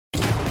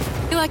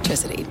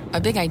Electricity,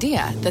 a big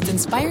idea that's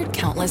inspired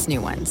countless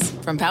new ones.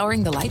 From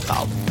powering the light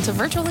bulb to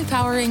virtually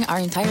powering our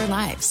entire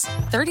lives.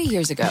 30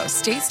 years ago,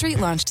 State Street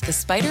launched the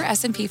SPDR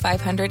S&P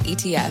 500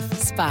 ETF,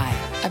 SPY.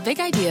 A big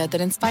idea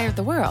that inspired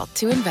the world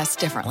to invest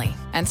differently.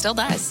 And still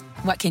does.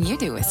 What can you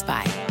do with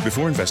SPY?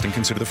 Before investing,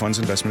 consider the fund's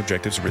investment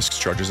objectives, risks,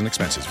 charges, and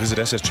expenses. Visit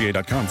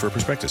ssga.com for a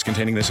prospectus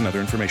containing this and other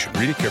information.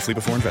 Read it carefully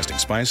before investing.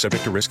 SPY is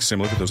subject to risks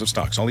similar to those of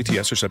stocks. All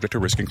ETFs are subject to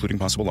risk, including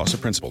possible loss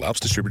of principal. Alps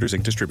Distributors,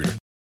 Inc. Distributor.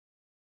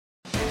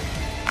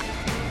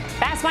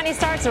 Fast Money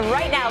starts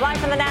right now, live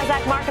from the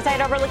NASDAQ market site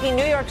overlooking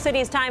New York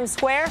City's Times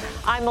Square.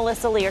 I'm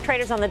Melissa Lee. Your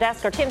traders on the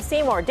desk are Tim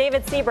Seymour,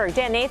 David Seaberg,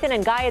 Dan Nathan,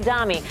 and Guy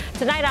Adami.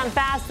 Tonight on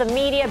Fast, the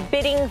media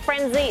bidding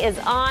frenzy is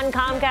on.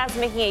 Comcast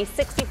making a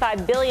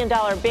 $65 billion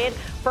bid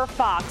for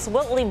Fox.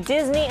 Will it leave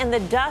Disney in the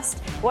dust?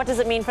 What does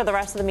it mean for the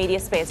rest of the media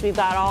space? We've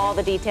got all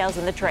the details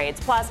in the trades.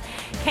 Plus,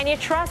 can you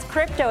trust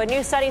crypto? A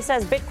new study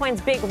says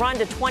Bitcoin's big run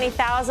to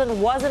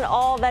 20,000 wasn't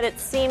all that it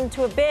seemed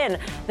to have been.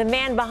 The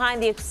man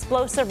behind the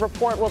explosive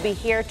report will be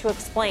here to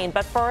explain.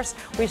 But first,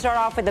 we start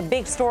off with the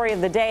big story of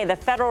the day, the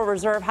Federal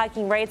Reserve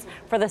hiking rates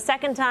for the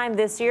second time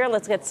this year.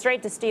 Let's get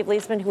straight to Steve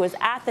Leisman, who was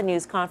at the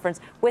news conference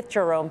with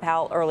Jerome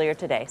Powell earlier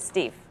today.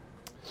 Steve.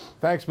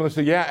 Thanks,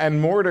 Melissa. Yeah, and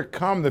more to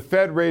come. The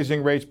Fed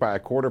raising rates by a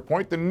quarter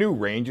point. The new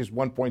range is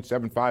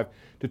 1.75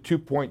 to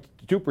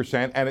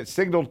 2.2%, and it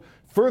signaled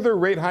further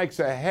rate hikes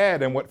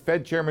ahead and what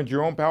Fed Chairman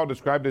Jerome Powell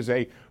described as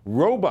a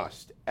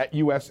robust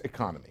U.S.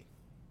 economy.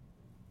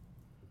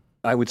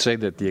 I would say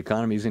that the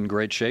economy is in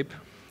great shape.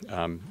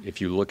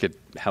 If you look at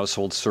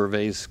household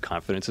surveys,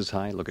 confidence is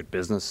high. Look at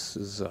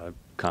businesses,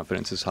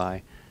 confidence is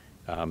high.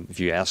 If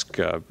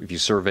you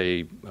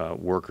survey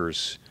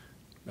workers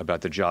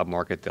about the job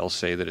market, they'll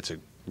say that it's a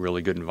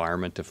really good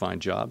environment to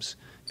find jobs.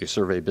 If you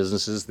survey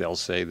businesses, they'll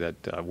say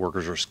that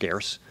workers are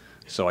scarce.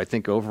 So I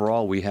think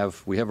overall we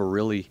have a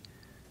really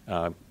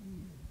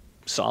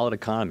solid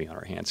economy on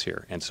our hands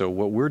here. And so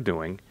what we're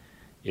doing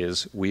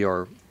is we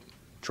are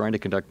trying to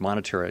conduct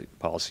monetary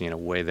policy in a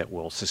way that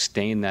will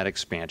sustain that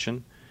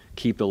expansion,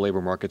 keep the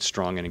labor market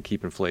strong, and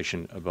keep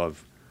inflation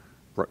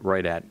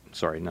right at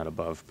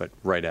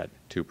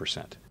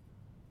 2%.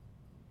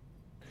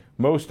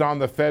 Most on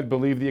the Fed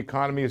believe the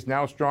economy is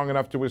now strong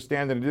enough to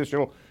withstand an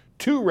additional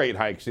 2 rate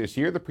hikes this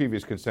year. The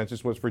previous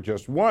consensus was for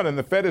just 1, and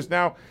the Fed is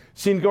now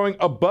seen going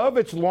above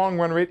its long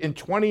run rate in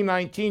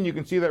 2019. You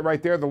can see that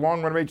right there. The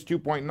long run rate's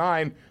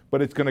 2.9,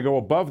 but it's going to go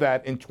above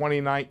that in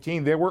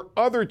 2019. There were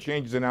other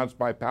changes announced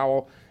by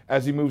Powell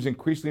as he moves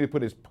increasingly to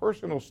put his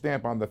personal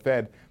stamp on the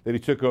Fed that he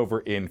took over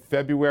in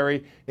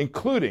February,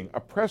 including a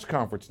press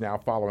conference now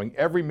following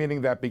every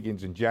meeting that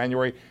begins in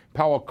January.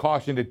 Powell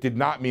cautioned it did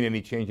not mean any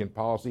change in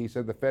policy. He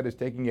said the Fed is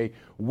taking a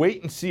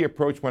wait-and-see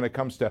approach when it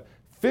comes to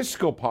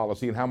fiscal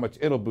policy and how much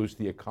it'll boost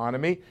the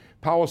economy.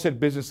 Powell said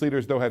business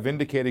leaders, though, have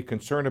indicated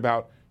concern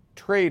about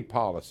trade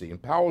policy.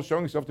 And Powell is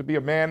showing himself to be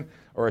a man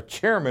or a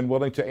chairman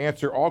willing to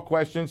answer all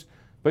questions,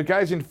 but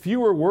guys, in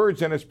fewer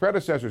words than his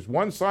predecessors.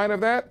 One sign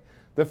of that,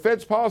 the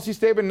Fed's policy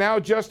statement now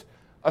just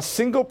a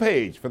single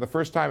page for the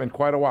first time in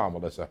quite a while,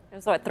 Melissa. It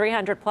was,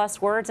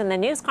 300-plus words, and the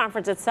news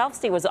conference itself,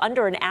 Steve, was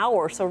under an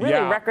hour, so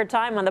really record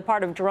time on the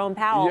part of Jerome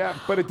Powell. Yeah,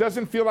 but it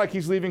doesn't feel like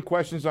he's leaving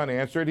questions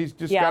unanswered. He's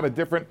just got a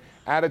different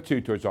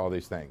attitude towards all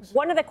these things.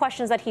 One of the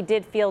questions that he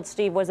did field,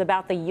 Steve, was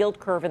about the yield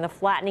curve and the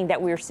flattening that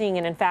we were seeing,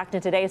 and in fact,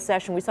 in today's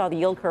session, we saw the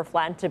yield curve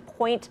flatten to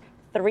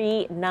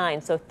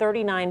 0.39, so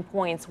 39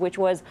 points, which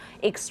was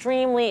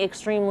extremely,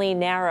 extremely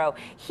narrow.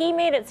 He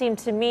made it seem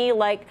to me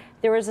like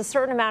there was a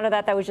certain amount of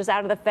that was just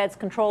out of the Fed's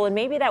control, and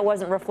maybe that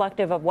wasn't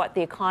reflective of what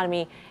the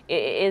economy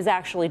is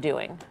actually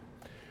doing.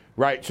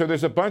 Right. So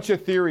there's a bunch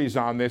of theories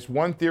on this.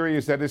 One theory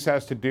is that this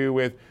has to do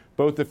with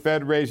both the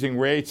Fed raising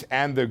rates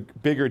and the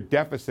bigger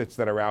deficits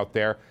that are out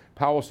there.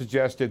 Powell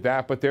suggested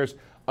that, but there's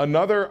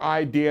another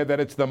idea that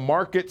it's the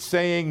market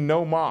saying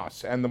no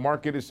mas, and the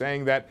market is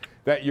saying that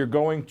you're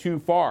going too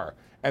far.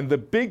 And the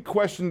big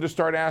question to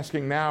start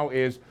asking now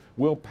is,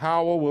 will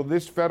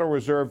this Federal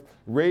Reserve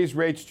raise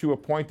rates to a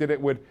point that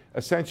it would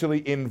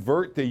essentially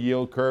invert the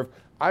yield curve?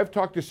 I've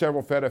talked to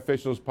several Fed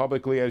officials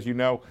publicly, as you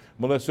know,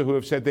 Melissa, who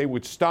have said they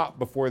would stop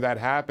before that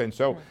happened.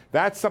 So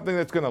that's something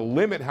that's going to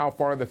limit how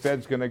far the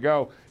Fed's going to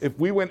go. If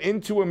we went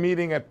into a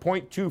meeting at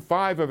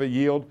 0.25 of a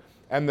yield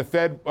and the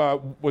Fed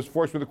was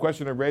forced with the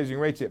question of raising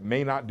rates, it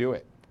may not do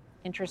it.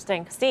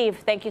 Interesting. Steve,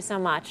 thank you so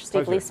much.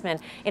 Steve Pleasure. Leisman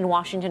in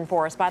Washington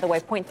for us. By the way,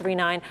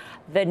 0.39,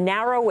 the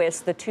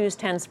narrowest the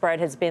 2s10 spread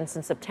has been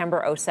since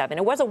September 07.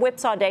 It was a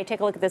whipsaw day.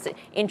 Take a look at this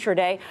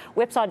intraday.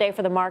 Whipsaw day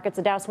for the markets,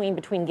 the Dow swinging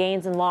between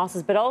gains and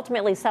losses, but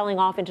ultimately selling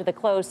off into the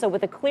close. So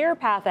with a clear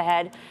path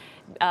ahead,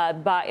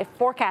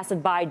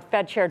 forecasted by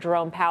Fed Chair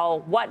Jerome Powell,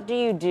 what do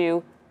you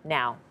do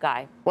now,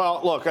 Guy?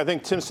 Well, look, I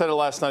think Tim said it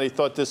last night. He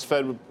thought this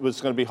Fed was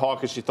going to be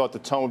hawkish. He thought the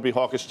tone would be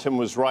hawkish. Tim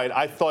was right.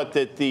 I thought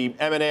that the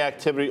M&A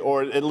activity,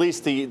 or at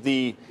least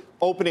the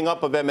opening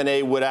up of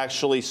M&A, would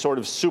actually sort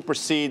of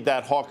supersede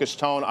that hawkish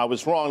tone. I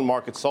was wrong.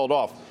 Market sold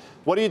off.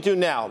 What do you do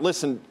now?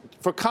 Listen,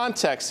 For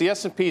context, the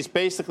S&P's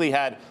basically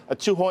had a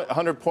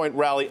 200-point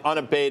rally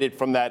unabated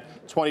from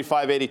that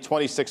 2580,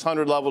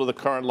 2600 level to the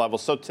current level.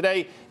 So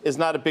today is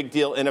not a big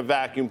deal in a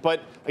vacuum.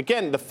 But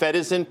again, the Fed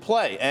is in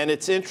play. And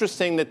it's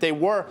interesting that they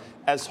were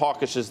as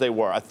hawkish as they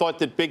were. I thought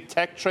that big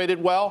tech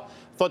traded well.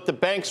 Thought the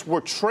banks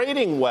were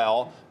trading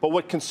well, but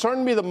what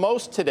concerned me the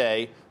most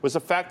today was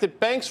the fact that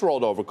banks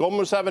rolled over. Goldman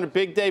was having a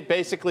big day,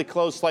 basically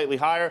closed slightly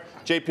higher.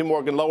 JP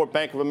Morgan lower,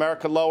 Bank of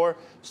America lower.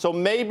 So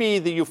maybe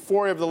the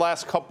euphoria of the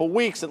last couple of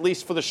weeks, at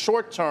least for the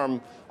short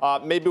term,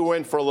 maybe we're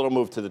in for a little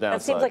move to the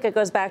downside. It seems like it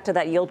goes back to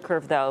that yield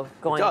curve, though,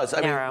 going narrow. It does.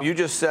 I mean, you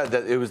just said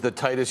that it was the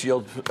tightest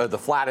yield, the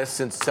flattest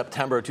since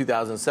September of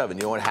 2007.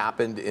 You know what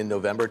happened in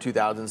November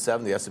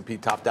 2007? The S&P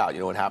topped out.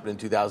 You know what happened in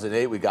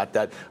 2008? We got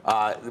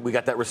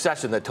that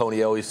recession that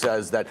Tony always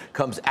says that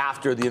comes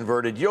after the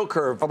inverted yield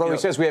curve. Although he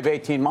says we have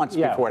 18 months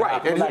before it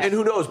happens. Right, and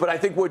who knows? But I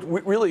think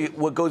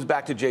what goes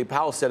back to Jay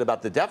Powell said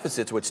about the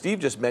deficits, what Steve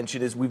just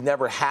mentioned is we've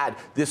never had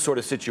this sort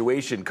of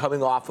situation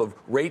coming off of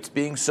rates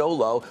being so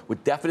low,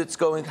 with deficits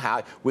going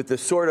high, with the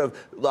sort of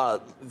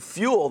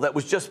fuel that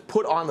was just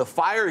put on the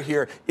fire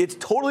here. It's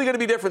totally going to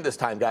be different this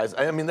time, guys.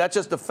 I mean, that's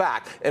just a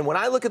fact. And when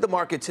I look at the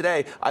market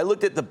today, I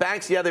looked at the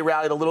banks. Yeah, they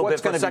rallied a little bit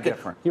for a second.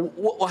 What's going to be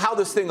different? Well, how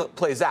this thing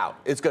plays out,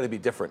 it's going to be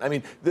different. I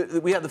mean,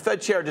 we have the Fed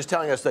chair just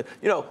telling us that,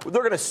 they're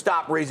going to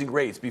stop raising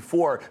rates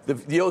before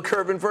the yield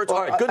curve inverts.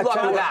 All right, good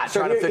luck with that,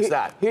 trying to fix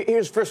that.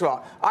 Here's, first of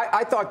all,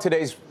 I thought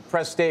today's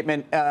press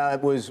statement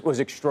was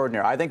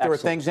extraordinary. I think there were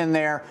things in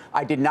there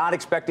I did not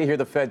expect to hear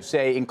the Fed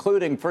say,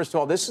 including, first of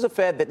all, this is a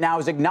Fed that now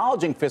is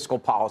acknowledging fiscal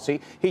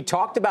policy. He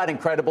talked about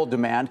incredible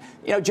demand.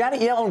 Janet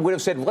Yellen would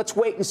have said, let's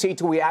wait and see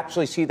till we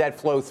actually see that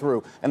flow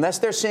through, unless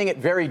they're seeing it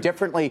very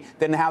differently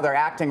than how they're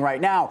acting right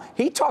now.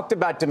 He talked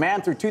about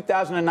demand through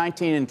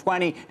 2019 and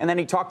 20, and then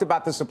he talked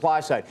about the supply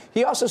side.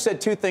 He also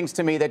said two things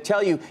to me that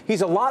tell you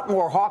he's a lot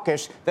more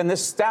hawkish than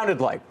this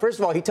sounded like. First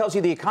of all, he tells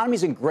you the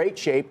economy's in great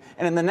shape,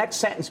 and in the next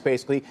sentence,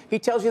 basically, he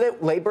tells you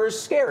that labor is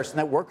scarce and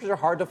that workers are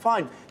hard to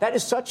find. That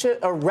is such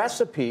a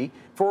recipe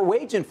for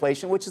wage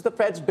inflation, which is the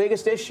Fed's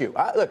biggest issue.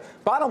 Look,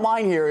 bottom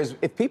line here is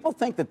if people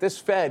think that this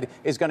Fed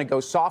is going to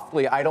go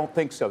softly, I don't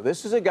think so.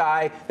 This is a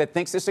guy that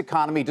thinks this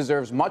economy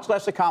deserves much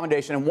less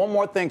accommodation. And one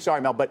more thing, sorry,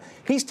 Mel, but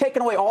he's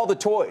taken away all the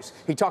toys.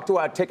 He talked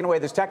about taking away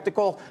this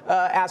technical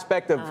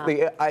aspect of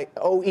the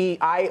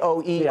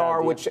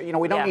IOER, which,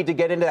 we don't need to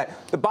get into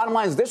that. The bottom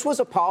line is this was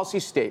a policy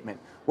statement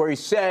where he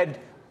said,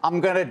 I'm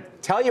going to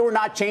tell you we're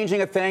not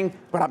changing a thing,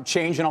 but I'm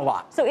changing a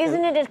lot. So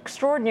isn't it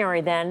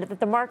extraordinary then that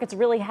the markets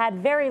really had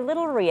very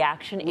little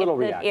reaction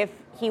if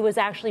he was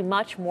actually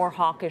much more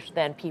hawkish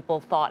than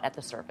people thought at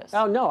the surface?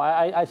 Oh, no,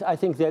 I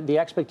think that the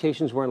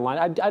expectations were in line.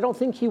 I don't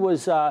think he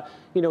was,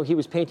 he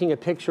was painting a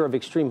picture of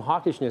extreme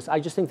hawkishness. I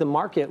just think the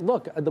market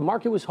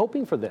was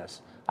hoping for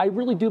this. I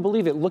really do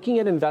believe it. Looking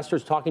at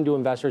investors, talking to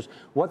investors,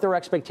 what their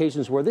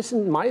expectations were, this,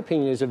 in my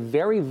opinion, is a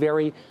very,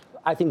 very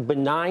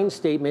benign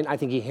statement. I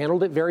think he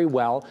handled it very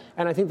well.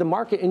 And I think the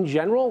market in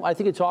general, I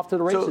think it's off to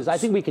the races. I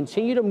think we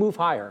continue to move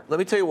higher. Let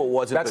me tell you what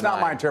wasn't benign. That's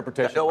not my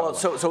interpretation.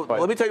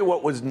 Let me tell you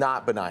what was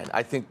not benign.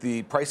 I think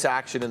the price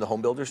action in the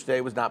home builders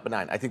today was not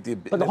benign. I think the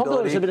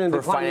inability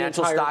for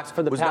financial stocks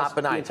was not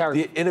benign.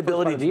 The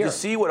inability to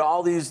see what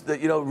all these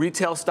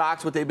retail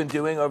stocks, what they've been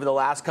doing over the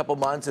last couple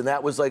months, and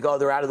that was like,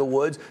 they're out of the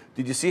woods.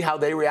 Did you see how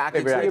they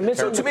reacted?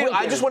 To me,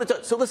 I just wanted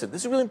to. So listen,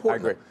 this is really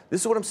important. I agree.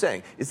 This is what I'm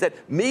saying, is that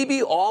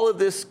maybe all of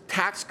this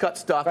tax cut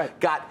stuff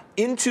got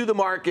into the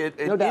market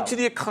and into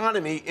the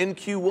economy in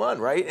Q1,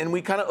 right? And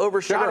we kind of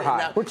overshot it.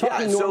 Now, we're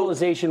talking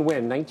normalization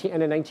when? 19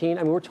 and a 19?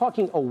 I mean, we're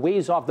talking a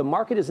ways off. The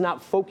market is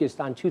not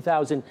focused on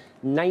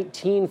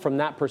 2019 from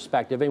that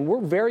perspective. And we're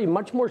very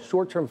much more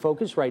short-term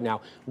focused right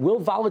now. Will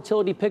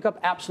volatility pick up?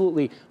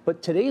 Absolutely.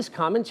 But today's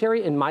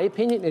commentary, in my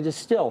opinion, it is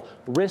still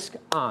risk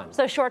on.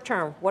 So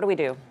short-term, what do we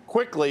do?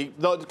 Quickly,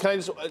 though,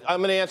 I'm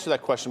going to answer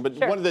that question. But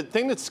one of the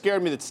things that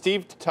scared me that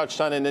Steve touched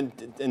on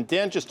and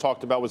Dan just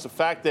talked about was the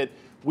fact that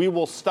we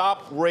will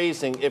stop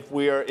raising if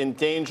we are in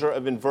danger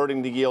of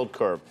inverting the yield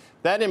curve.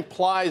 That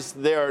implies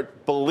their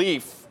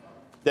belief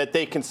that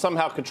they can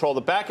somehow control the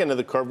back end of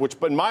the curve, which,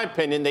 in my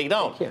opinion, they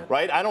don't,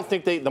 right? I don't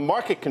think the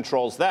market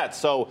controls that.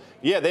 So,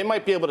 they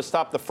might be able to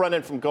stop the front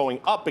end from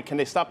going up, but can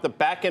they stop the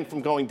back end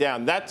from going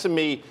down? That, to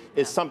me,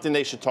 is something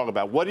they should talk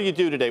about. What do you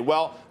do today?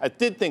 Well, I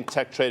did think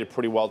tech traded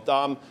pretty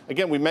well.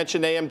 Again, we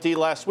mentioned AMD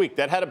last week.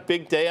 That had a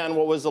big day on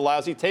what was a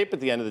lousy tape at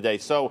the end of the day.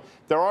 So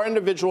there are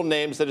individual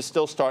names that are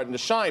still starting to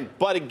shine.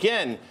 But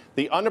again,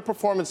 the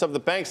underperformance of the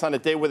banks on a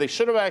day where they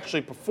should have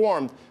actually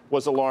performed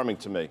was alarming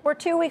to me. We're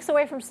 2 weeks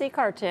away from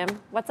CCAR, Tim.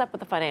 What's up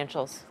with the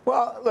financials?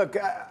 Well, look,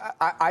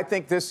 I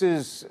think this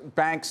is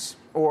banks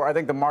or I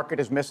think the market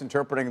is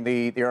misinterpreting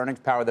the earnings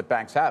power that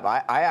banks have.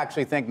 I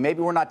actually think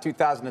maybe we're not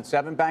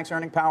 2007 banks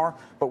earning power,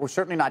 but we're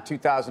certainly not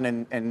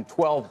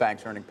 2012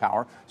 banks earning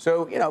power.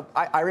 So,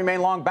 I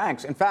remain long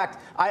banks. In fact,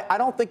 I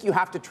don't think you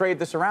have to trade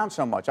this around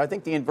so much. I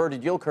think the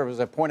inverted yield curve, as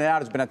I pointed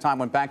out, has been a time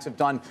when banks have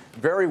done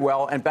very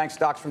well, and bank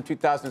stocks from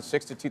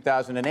 2006 to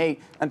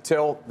 2008,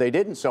 until they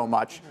didn't so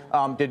much,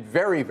 did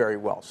very, very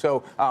well.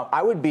 So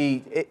I would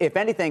be, if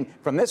anything,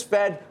 from this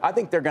Fed, I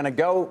think they're going to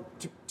go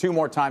two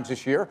more times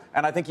this year,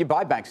 and I think you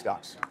buy bank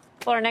stocks.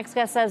 Well, our next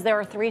guest says there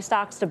are 3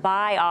 stocks to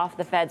buy off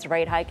the Fed's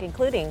rate hike,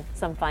 including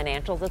some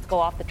financials. Let's go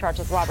off the charts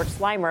with Robert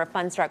Slimer of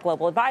Fundstrat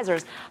Global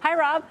Advisors. Hi,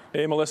 Rob.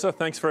 Hey, Melissa.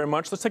 Thanks very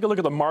much. Let's take a look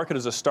at the market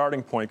as a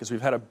starting point, because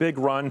we've had a big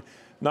run,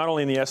 not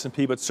only in the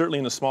S&P, but certainly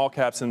in the small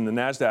caps and the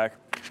NASDAQ.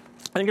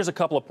 I think there's a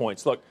couple of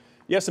points. Look,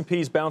 the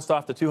S&P's bounced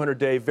off the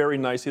 200-day very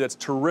nicely. That's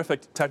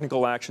terrific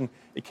technical action.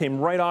 It came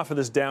right off of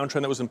this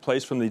downtrend that was in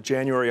place from the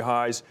January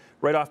highs,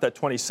 right off that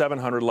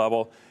 2,700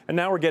 level. And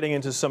now we're getting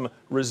into some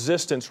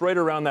resistance right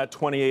around that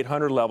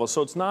 2,800 level.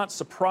 So it's not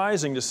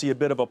surprising to see a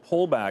bit of a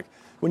pullback.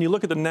 When you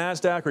look at the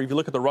NASDAQ, or if you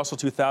look at the Russell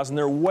 2000,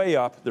 they're way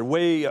up. They're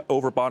way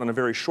overbought on a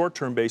very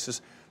short-term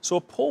basis. So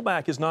a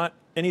pullback is not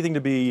anything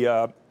to be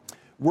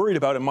worried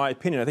about, in my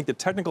opinion. I think the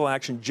technical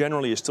action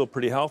generally is still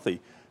pretty healthy.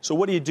 So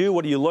what do you do?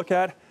 What do you look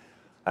at?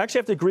 I actually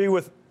have to agree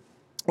with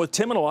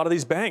Tim and a lot of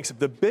these banks.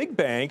 The big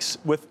banks,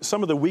 with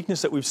some of the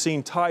weakness that we've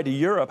seen tied to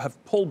Europe,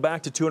 have pulled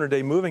back to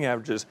 200-day moving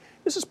averages.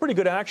 This is pretty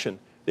good action.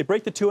 They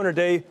break the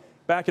 200-day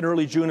back in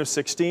early June of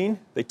 16.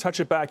 They touch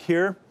it back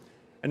here,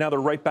 and now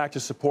they're right back to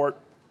support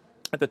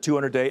at the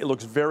 200-day. It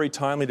looks very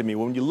timely to me.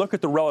 When you look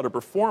at the relative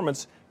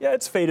performance, yeah,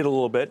 it's faded a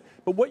little bit.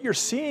 But what you're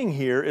seeing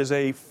here is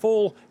a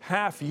full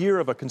half year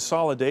of a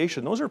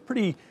consolidation. Those are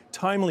pretty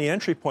timely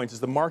entry points as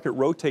the market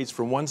rotates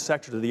from one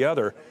sector to the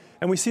other.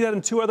 And we see that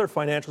in 2 other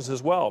financials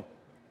as well.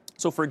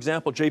 So, for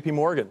example, JP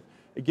Morgan,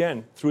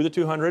 again, through the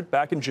 200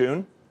 back in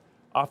June,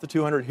 off the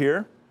 200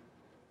 here,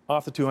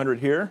 off the 200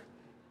 here,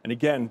 and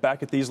again,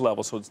 back at these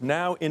levels. So it's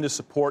now into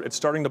support. It's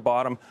starting to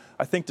bottom.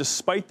 I think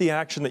despite the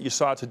action that you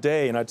saw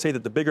today, and I'd say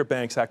that the bigger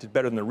banks acted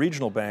better than the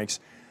regional banks,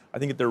 I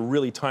think that they're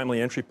really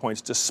timely entry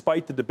points,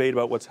 despite the debate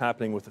about what's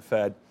happening with the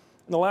Fed.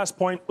 And the last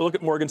point, we'll look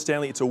at Morgan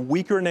Stanley. It's a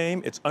weaker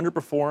name. It's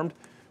underperformed.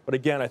 But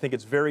again, I think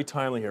it's very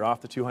timely here,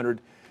 off the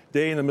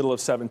 200-day in the middle of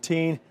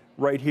 17.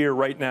 Right here,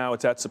 right now,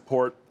 it's at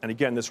support. And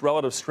again, this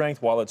relative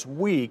strength, while it's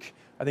weak,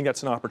 I think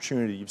that's an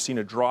opportunity. You've seen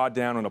a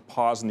drawdown and a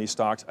pause in these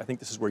stocks. I think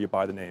this is where you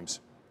buy the names.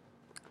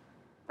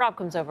 Rob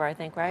comes over, I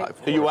think, right?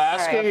 Are you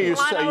asking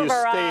or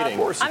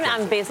are you stating?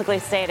 I'm basically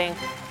stating,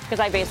 because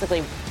I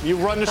basically... You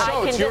run the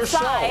show. It's your show.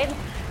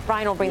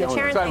 Ryan will bring the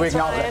chair in. Thanks,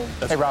 Ryan.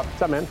 Hey, Rob.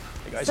 What's up, man?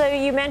 So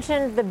you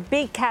mentioned the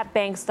big cap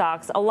bank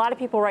stocks. A lot of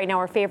people right now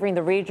are favoring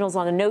the regionals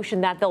on the notion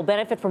that they'll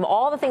benefit from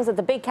all the things that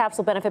the big caps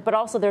will benefit, but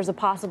also there's a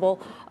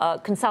possible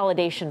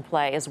consolidation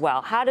play as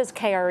well. How does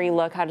KRE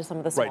look? How do some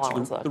of the smaller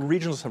ones look? The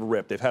regionals have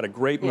ripped. They've had a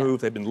great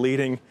move. They've been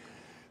leading.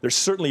 There's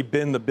certainly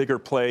been the bigger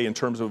play in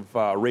terms of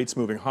rates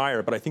moving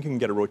higher, but I think you can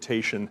get a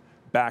rotation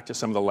back to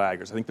some of the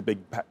laggers. I think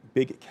the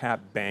big cap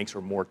banks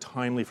are more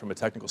timely from a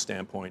technical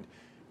standpoint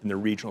than the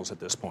regionals at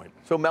this point.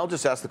 So Mel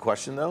just asked the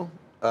question, though.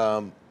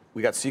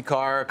 We got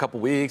CCAR a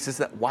couple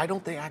weeks. Why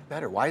don't they act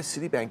better? Why is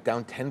Citibank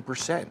down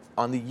 10%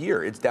 on the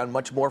year? It's down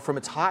much more from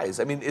its highs.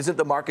 I mean, isn't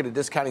the market a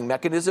discounting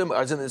mechanism?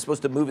 Or isn't it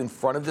supposed to move in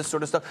front of this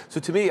sort of stuff? So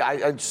to me,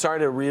 I'm sorry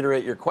to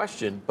reiterate your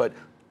question, but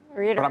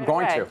I'm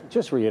going to.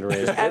 Just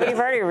reiterate. You've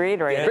already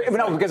reiterated.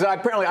 No, because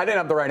apparently I didn't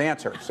have the right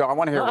answer. So I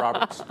want to hear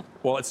Robert's.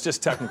 Well, it's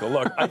just technical.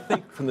 Look, I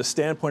think from the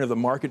standpoint of the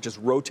market just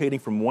rotating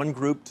from one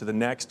group to the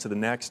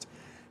next,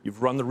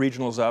 you've run the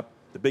regionals up.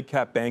 The big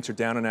cap banks are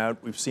down and out.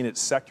 We've seen it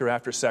sector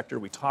after sector.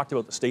 We talked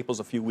about the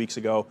staples a few weeks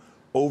ago.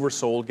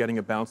 Oversold, getting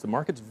a bounce. The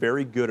market's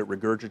very good at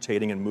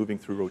regurgitating and moving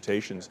through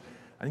rotations.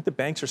 I think the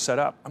banks are set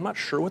up. I'm not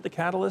sure what the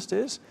catalyst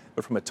is,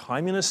 but from a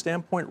timeliness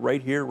standpoint,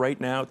 right here,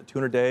 right now, at the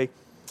 200-day,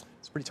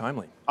 it's pretty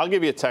timely. I'll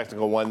give you a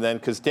technical one then,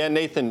 because Dan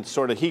Nathan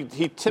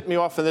he tipped me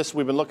off on this.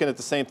 We've been looking at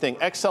the same thing.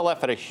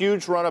 XLF had a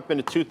huge run up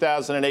into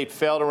 2008,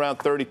 failed around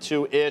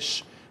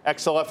 32-ish.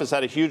 XLF has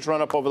had a huge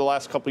run-up over the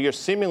last couple of years.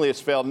 Seemingly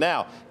it's failed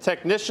now.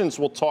 Technicians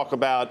will talk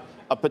about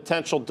a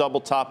potential double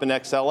top in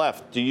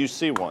XLF. Do you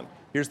see one?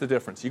 Here's the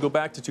difference. You go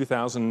back to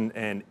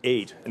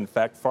 2008, in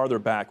fact, farther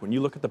back, when you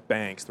look at the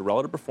banks, the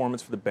relative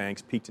performance for the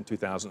banks peaked in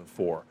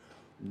 2004,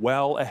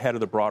 well ahead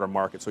of the broader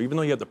market. So even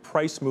though you have the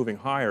price moving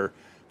higher,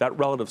 that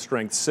relative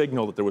strength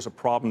signaled that there was a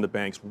problem in the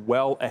banks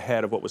well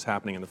ahead of what was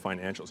happening in the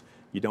financials.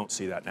 You don't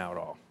see that now at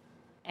all.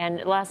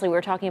 And lastly, we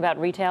were talking about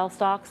retail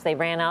stocks. They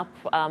ran up.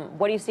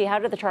 What do you see? How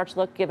did the charts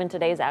look given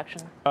today's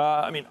action?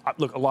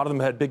 Look, a lot of them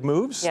had big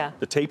moves. Yeah.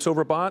 The tape's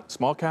overbought.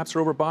 Small caps are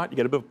overbought. You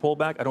get a bit of a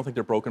pullback. I don't think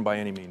they're broken by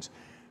any means.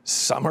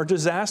 Some are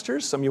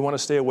disasters. Some you want to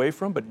stay away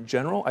from. But in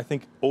general, I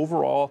think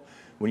overall,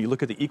 when you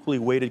look at the equally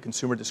weighted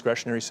consumer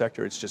discretionary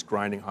sector, it's just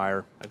grinding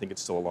higher. I think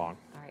it's still a long.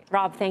 All right.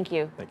 Rob, thank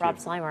you. Rob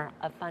Slimer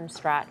of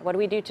Fundstrat. What do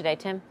we do today,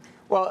 Tim?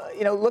 Well,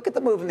 look at the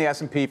move in the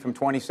S&P from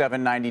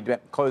 2790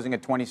 closing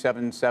at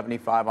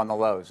 2775 on the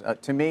lows.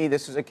 To me,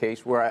 this is a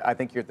case where I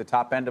think you're at the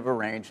top end of a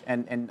range.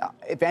 And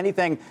if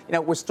anything,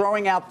 was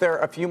throwing out there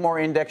a few more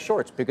index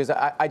shorts because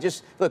I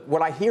just look,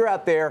 what I hear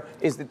out there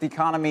is that the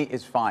economy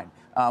is fine.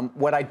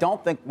 What I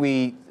don't think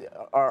we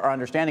are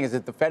understanding is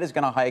that the Fed is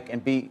going to hike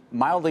and be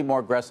mildly more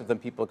aggressive than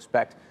people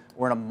expect.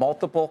 We're in a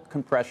multiple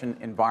compression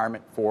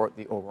environment for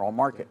the overall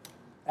market.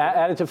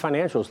 Added to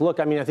financials. Look,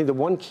 I mean, I think the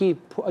one key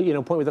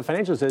point with the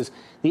financials is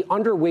the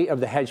underweight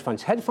of the hedge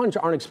funds. Hedge funds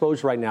aren't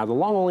exposed right now. The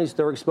long onlys,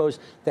 they're exposed.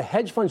 The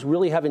hedge funds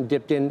really haven't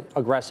dipped in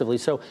aggressively.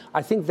 So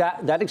I think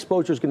that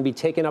exposure is going to be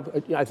taken up,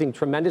 I think,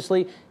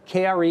 tremendously.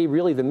 KRE,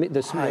 really, the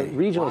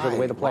regionals are the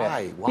way to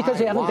play it. Because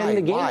they haven't been in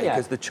the game yet.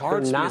 Because the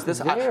charts is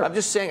this. I'm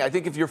just saying, I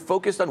think if you're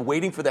focused on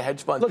waiting for the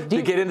hedge funds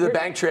to get into the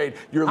bank trade,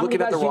 you're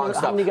looking at the wrong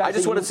stuff. I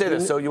just want to say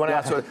this. So you want to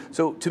ask.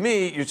 So to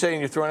me, you're saying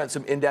you're throwing out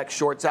some index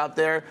shorts out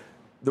there.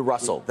 The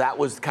Russell, that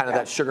was kind of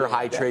that sugar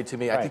high trade to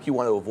me. I think you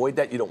want to avoid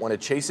that. You don't want to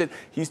chase it.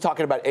 He's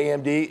talking about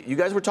AMD. You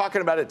guys were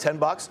talking about it $10,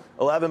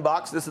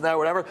 $11, this and that,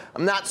 whatever.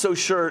 I'm not so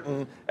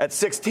certain at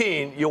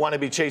 16 you want to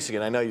be chasing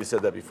it. I know you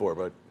said that before,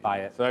 but buy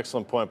it. It's an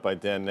excellent point by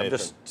Dan Nathan. I'm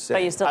just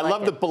saying. I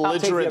love the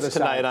belligerence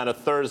tonight on a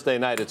Thursday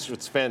night.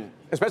 It's fun.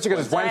 Especially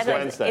because it's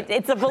Wednesday.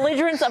 It's a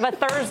belligerence of a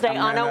Thursday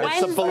on a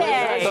Wednesday.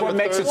 That's what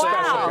makes it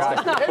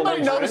special.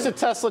 Anybody notice that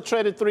Tesla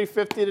traded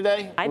 $350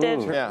 today? I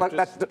did.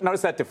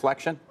 Notice that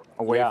deflection?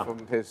 Away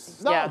from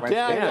his... No, it's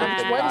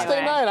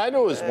Wednesday night. I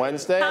knew it was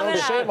Wednesday.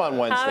 Shame on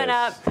Wednesday. Coming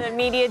up, the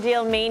media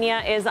deal mania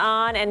is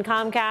on, and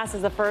Comcast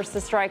is the first to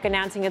strike,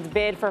 announcing its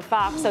bid for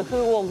Fox. So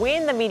who will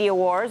win the media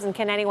wars, and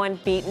can anyone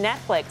beat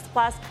Netflix?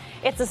 Plus,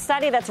 it's a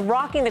study that's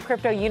rocking the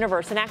crypto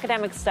universe, an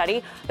academic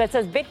study that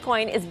says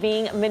Bitcoin is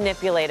being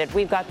manipulated.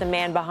 We've got the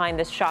man behind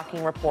this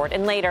shocking report.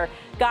 And later,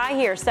 Guy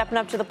here stepping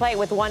up to the plate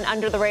with one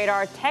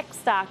under-the-radar tech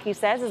stock he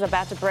says is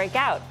about to break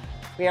out.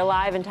 We are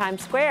live in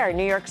Times Square,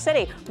 New York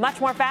City.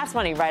 Much more Fast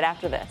Money right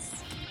after this.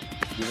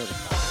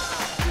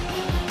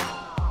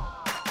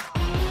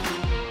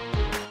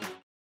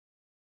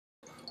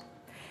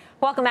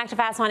 Welcome back to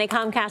Fast Money.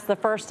 Comcast, the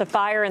first to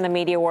fire in the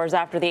media wars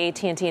after the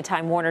AT&T and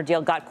Time Warner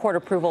deal got court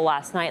approval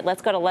last night.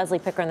 Let's go to Leslie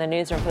Picker in the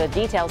newsroom for the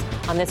details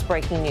on this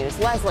breaking news.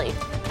 Leslie.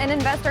 An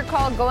investor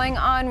call going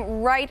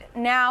on right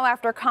now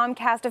after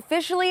Comcast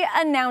officially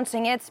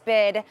announcing its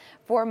bid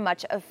for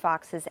much of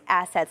Fox's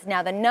assets.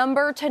 Now, the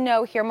number to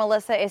know here,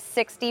 Melissa, is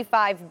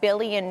 $65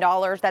 billion.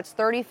 That's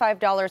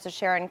 $35 a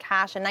share in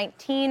cash, a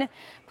 19%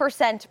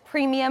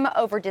 premium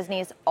over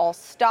Disney's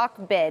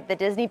all-stock bid. The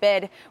Disney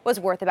bid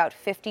was worth about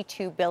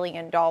 $52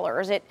 billion.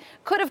 It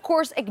could, of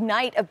course,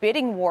 ignite a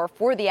bidding war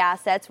for the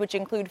assets, which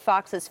include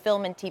Fox's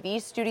film and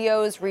TV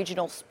studios,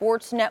 regional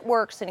sports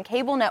networks, and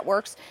cable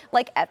networks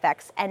like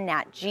FX and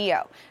Nat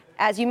Geo.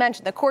 As you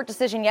mentioned, the court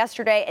decision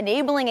yesterday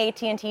enabling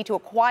AT&T to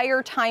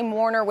acquire Time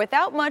Warner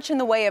without much in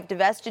the way of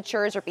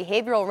divestitures or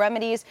behavioral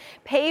remedies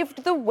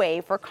paved the way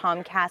for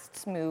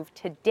Comcast's move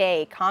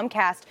today.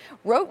 Comcast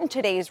wrote in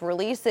today's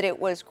release that it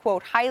was,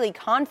 quote, highly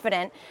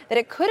confident that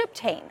it could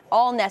obtain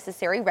all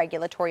necessary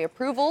regulatory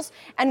approvals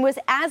and was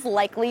as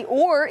likely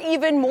or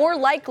even more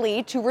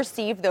likely to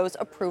receive those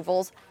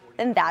approvals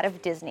than that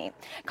of Disney.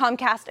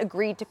 Comcast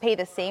agreed to pay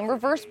the same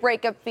reverse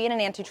breakup fee in an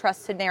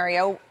antitrust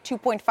scenario,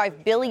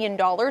 $2.5 billion,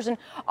 and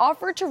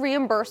offered to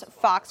reimburse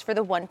Fox for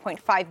the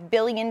 $1.5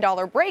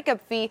 billion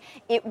breakup fee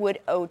it would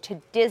owe to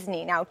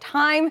Disney. Now,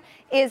 time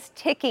is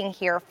ticking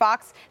here.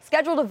 Fox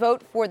scheduled a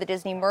vote for the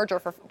Disney merger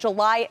for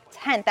July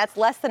 10th. That's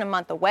less than a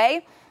month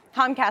away.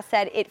 Comcast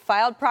said it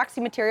filed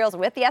proxy materials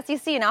with the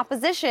SEC in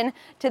opposition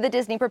to the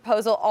Disney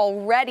proposal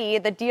already.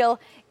 The deal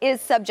is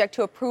subject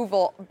to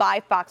approval by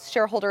Fox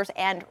shareholders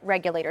and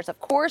regulators. Of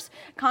course,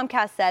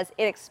 Comcast says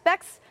it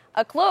expects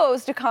a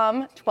close to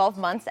come 12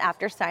 months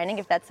after signing,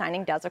 if that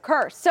signing does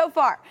occur. So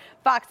far,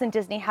 Fox and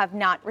Disney have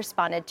not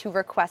responded to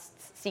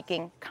requests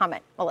seeking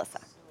comment.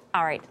 Melissa.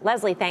 All right,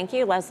 Leslie, thank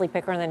you. Leslie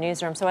Picker in the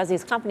newsroom. So as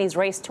these companies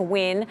race to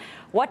win,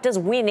 what does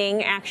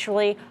winning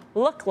actually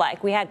look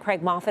like? We had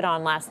Craig Moffett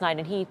on last night,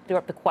 and he threw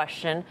up the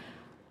question,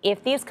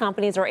 if these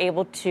companies are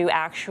able to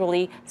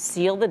actually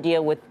seal the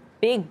deal with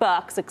big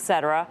bucks, et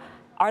cetera,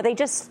 are they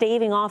just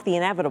staving off the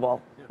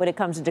inevitable when it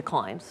comes to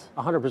declines?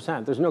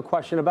 100%. There's no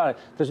question about it.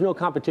 There's no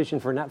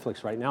competition for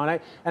Netflix right now.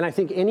 And I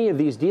think any of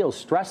these deals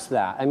stress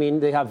that. I mean,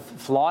 they have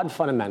flawed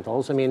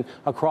fundamentals. I mean,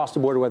 across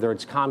the board, whether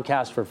it's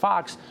Comcast for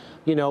Fox,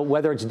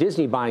 whether it's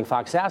Disney buying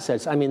Fox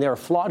assets, I mean, there are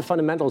flawed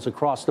fundamentals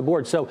across the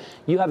board. So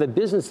you have a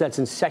business that's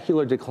in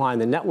secular decline,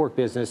 the network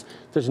business.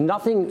 There's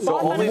nothing. So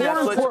only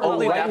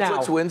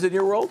Netflix wins in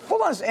your world?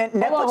 Hold on. And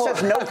Netflix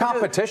has no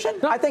competition?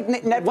 I think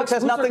Netflix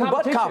has nothing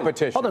but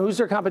competition. Hold on. Who's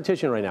their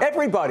competition right now?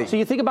 Everybody. So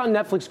you think about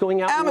Netflix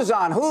going out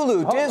Amazon,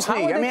 Hulu,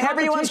 Disney. I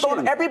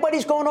mean,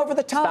 everybody's going over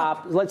the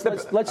top.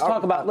 Stop. Let's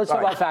talk about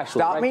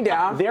factual. Stop me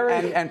down.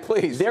 And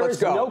please, there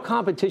is no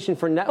competition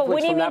for Netflix. But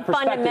when you mean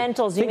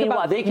fundamentals, you mean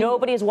what?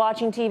 Nobody's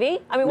watching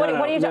TV? I mean, what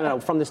are you talking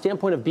about? From the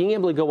standpoint of being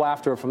able to go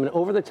after from an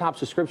over-the-top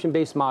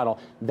subscription-based model,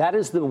 that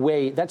is the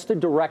way. That's the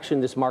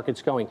direction this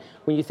market's going.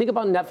 When you think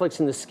about Netflix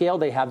and the scale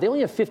they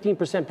only have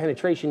 15%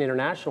 penetration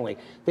internationally.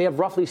 They have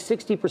roughly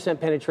 60%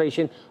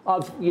 penetration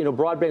of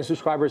broadband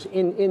subscribers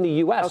in the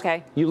U.S.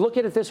 Okay. You look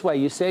at it this way.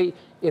 You say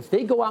if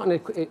they go out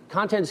and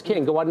content is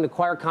king, go out and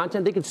acquire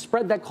content, they could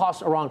spread that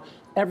cost around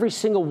every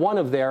single one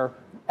of their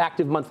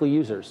active monthly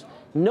users.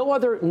 No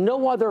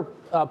other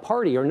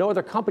party or no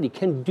other company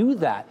can do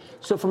that.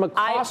 So from a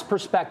cost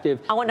perspective,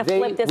 I want to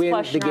flip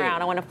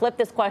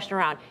this question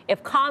around.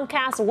 If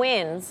Comcast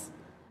wins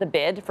the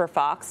bid for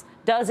Fox,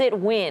 does it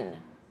win?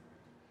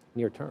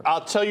 Near term.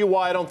 I'll tell you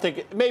why I don't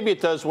think maybe it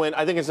does win.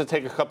 I think it's going to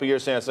take a couple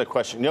years to answer that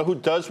question. You know who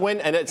does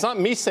win? And it's not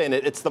me saying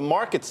it. It's the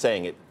market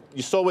saying it.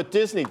 You saw what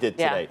Disney did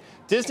today.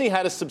 Yeah. Disney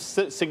had a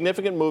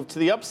significant move to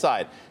the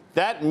upside.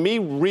 That, me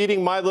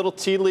reading my little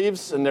tea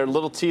leaves and their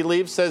little tea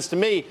leaves, says to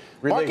me,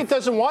 market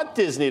doesn't want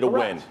Disney to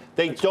win.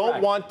 They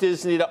don't want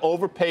Disney to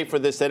overpay for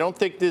this. They don't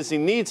think Disney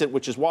needs it,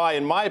 which is why,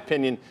 in my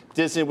opinion,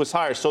 Disney was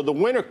higher. So the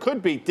winner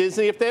could be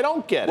Disney if they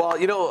don't get it.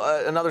 Well,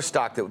 another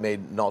stock that made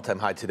an all-time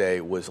high today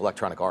was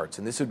Electronic Arts.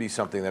 And this would be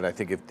something that I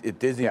think if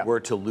Disney were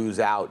to lose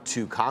out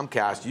to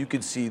Comcast, you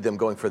could see them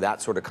going for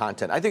that sort of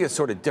content. I think it's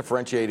sort of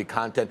differentiated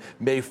content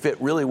may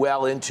fit really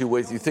well into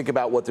what you think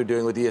about what they're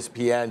doing with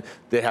ESPN.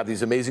 They have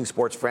these amazing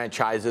sports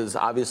franchises.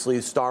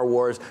 Obviously, Star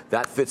Wars,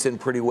 that fits in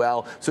pretty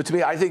well. So to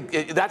me, I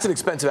think that's an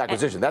expensive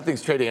acquisition. That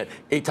thing's trading at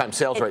 8 times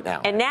sales right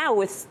now. And now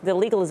with the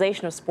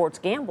legalization of sports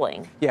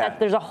gambling,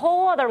 there's a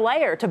whole other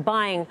layer to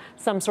buying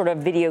some sort of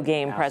video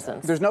game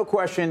presence. There's no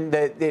question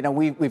that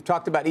we've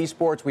talked about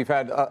esports. We've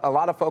had a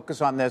lot of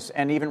focus on this,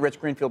 and even Rich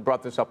Greenfield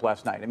brought this up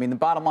last night. I mean, the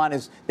bottom line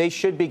is they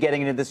should be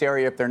getting into this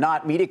area. If they're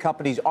not, media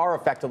companies are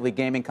effectively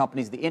gaming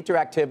companies. The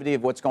interactivity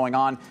of what's going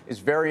on is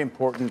very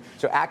important.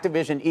 So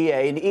Activision,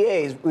 EA, and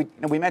EA is,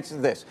 we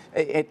mentioned this.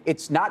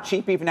 It's not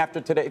cheap even after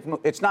today.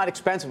 It's not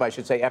expensive, I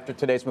should say, after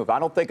today's move. I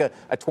don't think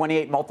a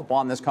 28 multiple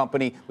on this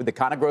company with the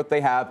kind of growth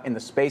they have in the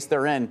space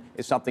they're in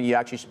is something you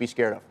actually should be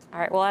scared of. All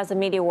right. Well, as the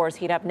media wars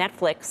heat up,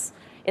 Netflix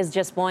is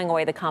just blowing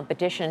away the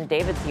competition.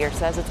 David Sear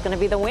says it's going to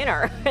be the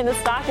winner. And the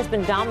stock has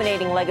been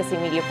dominating legacy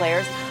media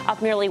players,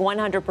 up nearly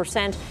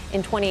 100%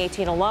 in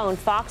 2018 alone.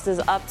 Fox is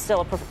up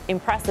still an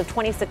impressive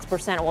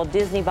 26%, while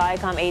Disney,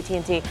 Viacom,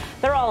 AT&T,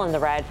 they're all in the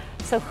red.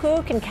 So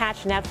who can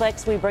catch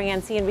Netflix? We bring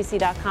in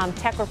CNBC.com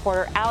tech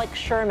reporter Alex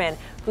Sherman,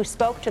 who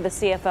spoke to the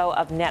CFO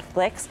of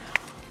Netflix.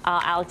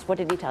 Alex, what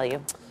did he tell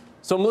you?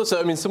 So, Melissa,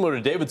 I mean, similar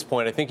to David's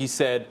point, I think he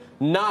said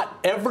not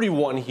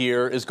everyone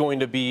here is going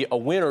to be a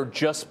winner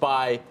just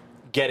by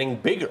getting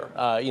bigger.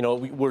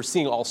 We're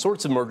seeing all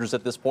sorts of mergers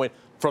at this point,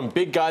 from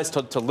big guys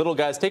to little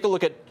guys. Take a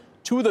look at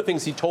two of the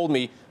things he told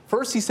me.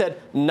 First, he said,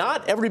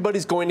 not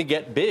everybody's going to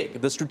get big.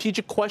 The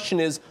strategic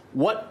question is,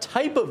 what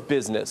type of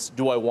business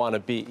do I want to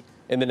be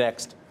in the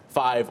next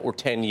 5 or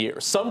 10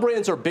 years? Some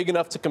brands are big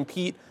enough to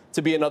compete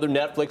to be another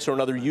Netflix or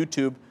another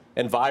YouTube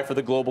and vie for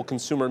the global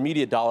consumer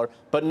media dollar,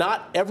 but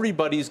not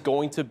everybody's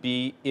going to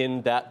be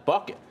in that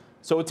bucket.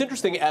 So it's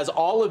interesting, as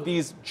all of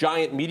these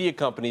giant media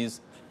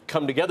companies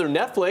come together,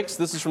 Netflix,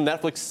 this is from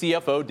Netflix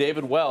CFO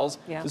David Wells,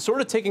 is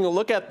sort of taking a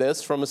look at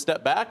this from a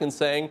step back and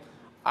saying,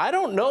 I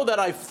don't know that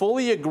I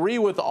fully agree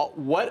with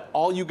what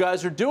all you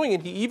guys are doing.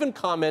 And he even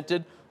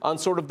commented on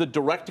sort of the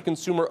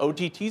direct-to-consumer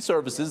OTT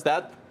services.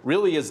 That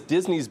really is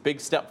Disney's big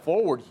step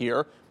forward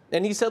here.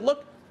 And he said,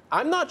 look,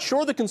 I'm not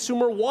sure the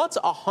consumer wants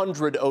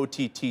 100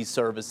 OTT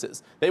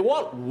services. They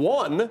want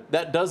one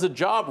that does a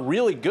job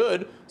really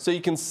good so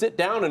you can sit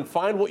down and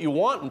find what you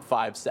want in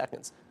 5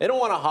 seconds. They don't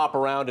want to hop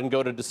around and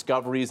go to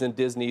Discoveries and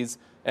Disney's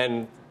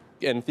and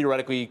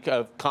theoretically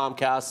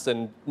Comcast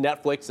and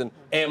Netflix and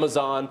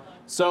Amazon.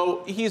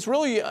 So he's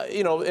really,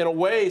 in a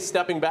way,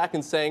 stepping back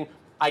and saying,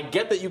 I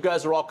get that you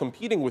guys are all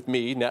competing with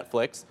me,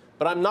 Netflix,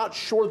 but I'm not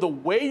sure the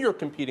way you're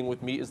competing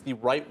with me is the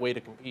right way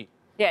to compete.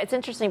 Yeah, it's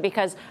interesting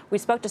because we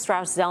spoke to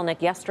Strauss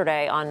Zelnick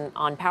yesterday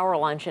on Power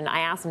Lunch, and I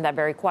asked him that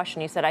very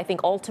question. He said, I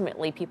think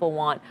ultimately people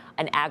want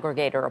an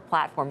aggregator, a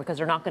platform, because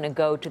they're not going to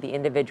go to the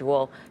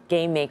individual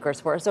game makers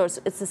for it. So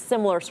it's a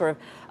similar sort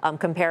of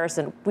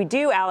comparison. We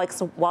do, Alex,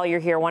 while you're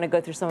here, want to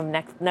go through some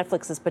of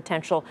Netflix's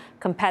potential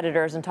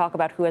competitors and talk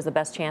about who has the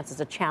best chances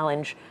to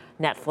challenge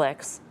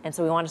Netflix. And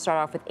so we want to start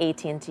off with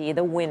AT&T,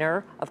 the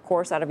winner, of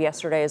course, out of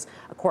yesterday's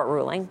court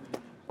ruling.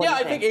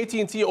 I think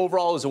AT&T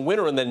overall is a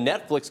winner in the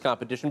Netflix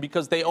competition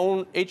because they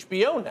own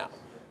HBO now.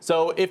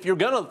 So if you're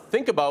going to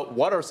think about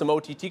what are some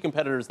OTT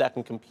competitors that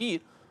can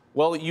compete,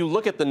 well, you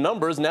look at the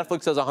numbers.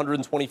 Netflix has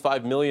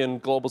 125 million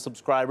global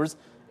subscribers.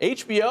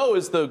 HBO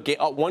is the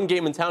one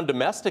game in town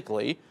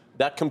domestically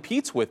that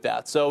competes with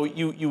that. So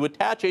you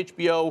attach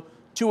HBO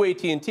to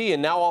AT&T,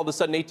 and now all of a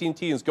sudden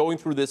AT&T is going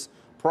through this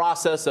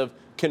process of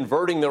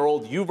converting their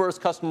old Uverse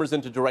customers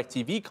into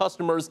DirecTV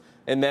customers,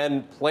 and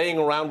then playing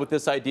around with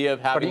this idea of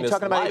having this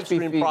live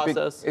stream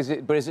process. Is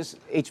this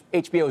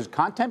HBO's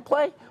content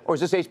play, or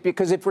is this HBO?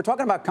 Because if we're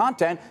talking about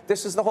content,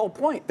 this is the whole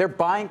point. They're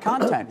buying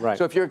content. Right.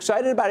 So if you're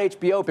excited about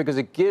HBO because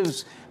it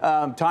gives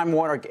Time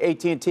Warner,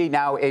 AT&T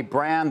now a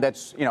brand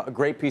that's a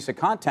great piece of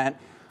content,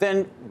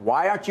 then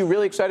why aren't you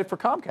really excited for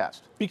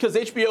Comcast? Because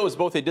HBO is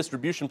both a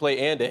distribution play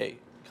and a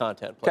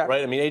content play,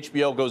 right? I mean,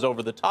 HBO goes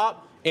over the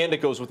top, and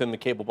it goes within the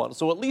cable bundle.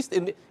 So at least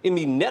in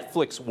the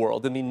Netflix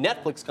world, in the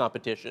Netflix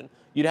competition,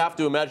 you'd have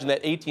to imagine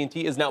that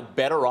AT&T is now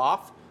better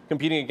off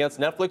competing against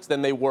Netflix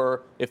than they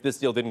were if this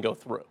deal didn't go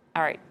through.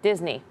 All right,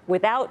 Disney.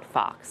 Without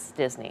Fox,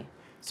 Disney.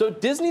 So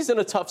Disney's in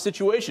a tough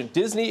situation.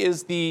 Disney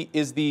is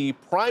the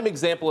prime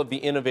example of the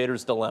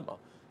innovator's dilemma.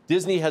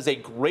 Disney has a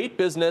great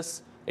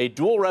business, a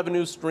dual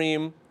revenue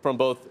stream from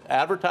both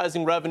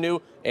advertising revenue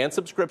and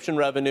subscription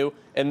revenue,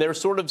 and they're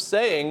sort of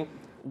saying,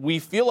 we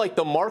feel like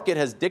the market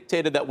has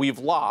dictated that we've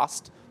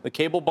lost. The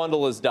cable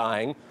bundle is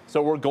dying,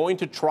 so we're going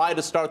to try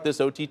to start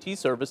this OTT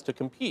service to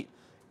compete.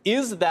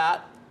 Is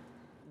that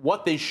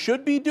what they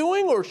should be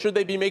doing, or should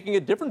they be making a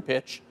different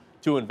pitch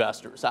to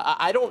investors?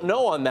 I don't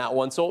know on that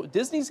one. So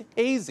Disney's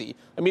hazy.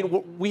 I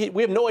mean, we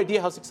have no idea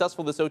how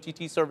successful this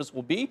OTT service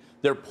will be.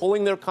 They're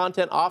pulling their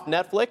content off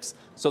Netflix,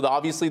 so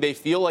obviously they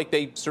feel like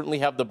they certainly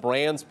have the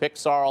brands,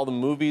 Pixar, all the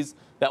movies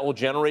that will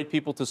generate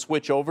people to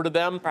switch over to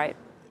them. Right.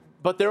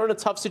 But they're in a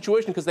tough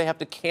situation because they have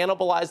to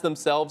cannibalize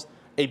themselves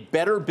a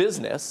better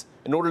business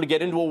in order to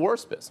get into a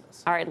worse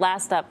business. All right,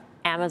 last up,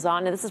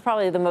 Amazon. And this is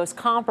probably the most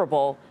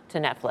comparable to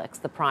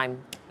Netflix, the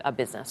Prime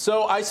business.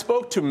 So I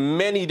spoke to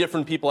many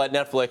different people at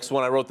Netflix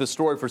when I wrote this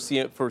story for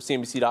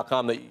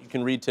CNBC.com that you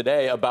can read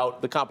today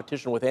about the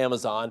competition with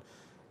Amazon.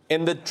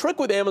 And the trick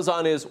with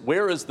Amazon is,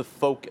 where is the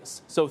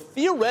focus? So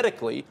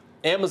theoretically,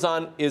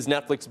 Amazon is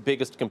Netflix's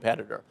biggest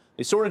competitor.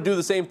 They sort of do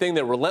the same thing.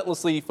 They're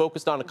relentlessly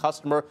focused on a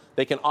customer.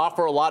 They can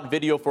offer a lot of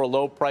video for a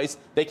low price.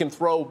 They can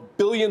throw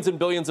billions and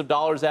billions of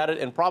dollars at it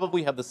and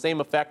probably have the same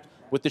effect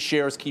with the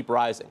shares keep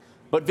rising.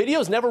 But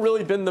video's never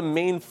really been the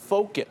main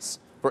focus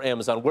for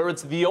Amazon, where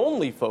it's the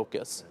only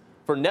focus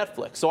for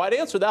Netflix. So I'd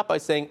answer that by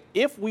saying,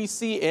 if we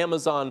see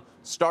Amazon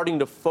starting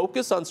to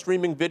focus on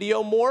streaming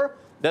video more,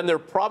 then they're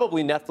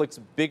probably Netflix's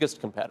biggest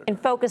competitor. And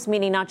focus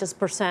meaning not just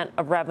percent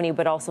of revenue,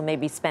 but also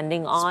maybe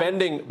spending on?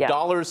 Spending,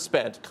 dollars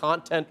spent,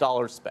 content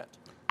dollars spent.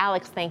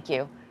 Alex, thank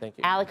you. Thank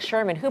you. Alex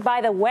Sherman, who,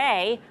 by the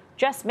way,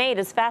 just made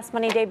his Fast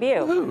Money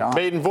debut.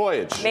 Maiden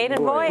Voyage. Maiden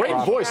Voyage.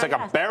 Great voice, like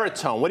a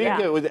baritone. What do you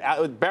do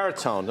with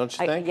baritone, don't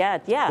you think? Yeah,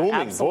 Booming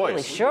absolutely.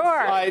 voice.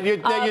 Sure. You're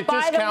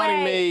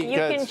discounting me. You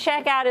can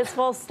check out his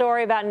full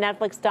story about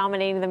Netflix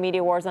dominating the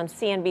media wars on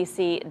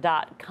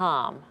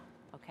CNBC.com.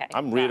 Okay.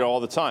 I'm reading all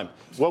the time.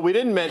 What we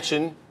didn't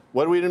mention,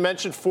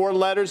 4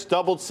 letters,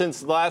 doubled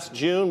since last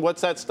June.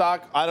 What's that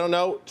stock? I don't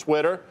know.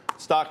 Twitter.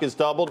 Stock has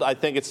doubled. I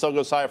think it still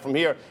goes higher from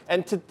here.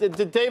 And to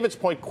David's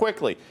point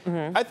quickly,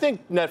 I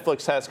think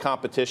Netflix has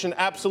competition,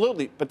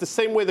 absolutely. But the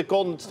same way the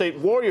Golden State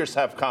Warriors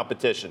have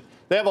competition.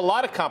 They have a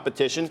lot of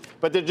competition,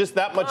 but they're just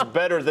that much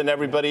better than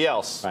everybody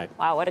else. Right.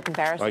 Wow, what a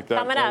comparison. Like that.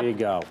 Coming up, there you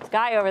go.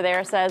 Guy over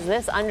there says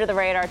this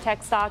under-the-radar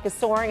tech stock is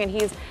soaring, and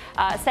he's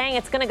saying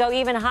it's going to go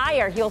even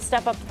higher. He'll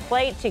step up to the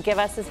plate to give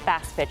us his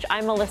fast pitch.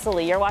 I'm Melissa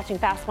Lee. You're watching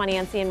Fast Money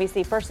on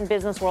CNBC, first in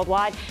business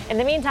worldwide. In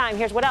the meantime,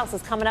 here's what else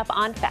is coming up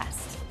on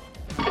Fast.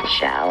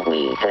 Shall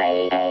we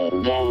play a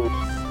game?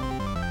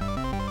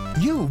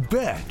 You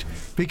bet,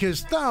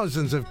 because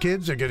thousands of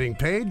kids are getting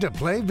paid to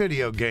play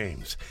video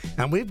games.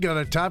 And we've got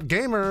a top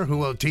gamer who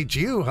will teach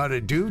you how to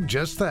do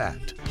just that.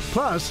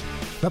 Plus,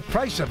 the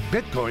price of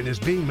Bitcoin is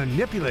being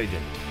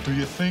manipulated. Do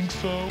you think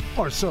so?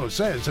 Or so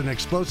says an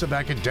explosive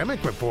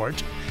academic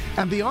report.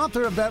 And the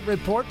author of that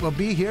report will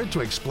be here to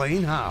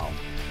explain how,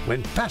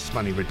 when Fast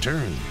Money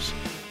returns.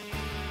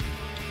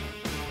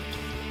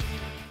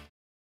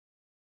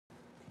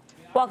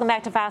 Welcome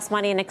back to Fast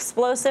Money. An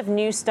explosive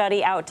new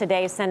study out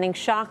today sending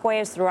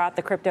shockwaves throughout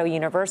the crypto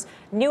universe.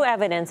 New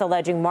evidence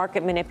alleging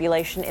market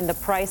manipulation in the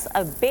price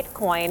of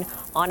Bitcoin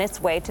on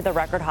its way to the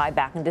record high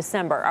back in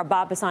December. Our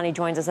Bob Pisani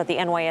joins us at the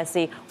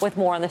NYSE with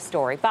more on the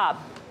story. Bob.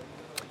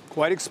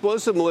 Quite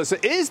explosive,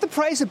 Melissa. Is the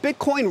price of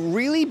Bitcoin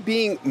really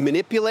being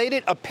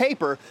manipulated? A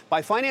paper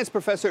by finance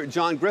professor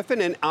John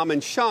Griffin and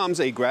Amin Shams,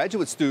 a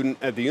graduate student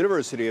at the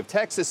University of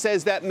Texas,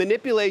 says that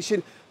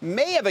manipulation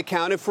may have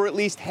accounted for at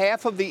least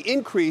half of the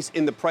increase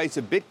in the price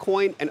of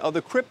Bitcoin and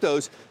other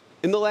cryptos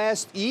in the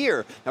last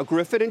year. Now,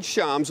 Griffin and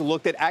Shams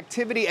looked at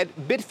activity at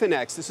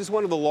Bitfinex. This is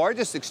one of the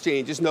largest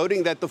exchanges,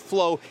 noting that the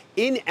flow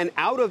in and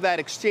out of that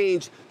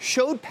exchange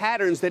showed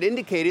patterns that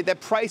indicated that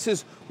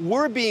prices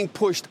were being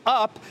pushed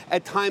up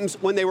at times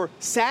when they were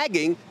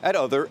sagging at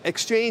other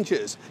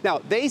exchanges. Now,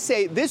 they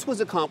say this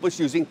was accomplished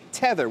using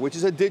Tether, which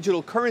is a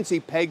digital currency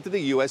pegged to the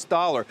U.S.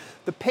 dollar.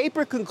 The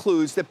paper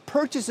concludes that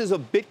purchases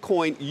of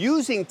Bitcoin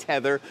using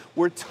Tether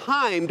were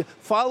timed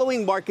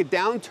following market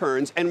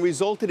downturns and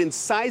resulted in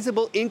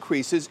sizable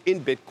increases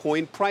in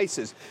Bitcoin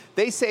prices.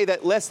 They say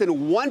that less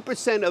than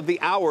 1% of the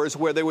hours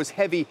where there was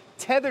heavy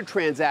Tether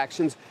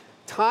transactions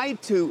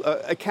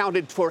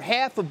accounted for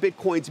half of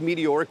Bitcoin's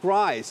meteoric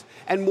rise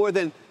and more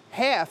than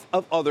half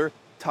of other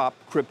top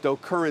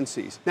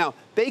cryptocurrencies. Now,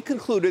 they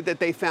concluded that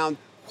they found,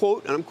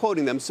 quote, and I'm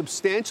quoting them,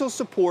 substantial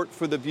support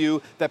for the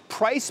view that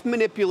price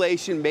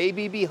manipulation may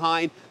be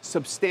behind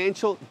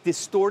substantial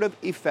distortive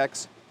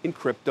effects in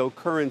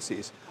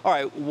cryptocurrencies. All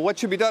right, what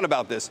should be done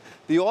about this?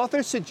 The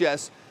author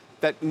suggests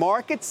that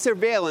market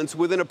surveillance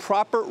within a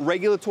proper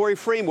regulatory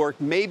framework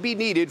may be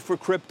needed for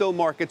crypto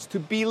markets to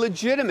be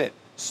legitimate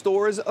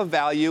stores of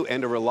value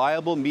and a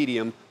reliable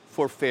medium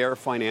for fair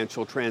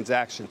financial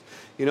transactions.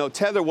 You know,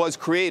 Tether was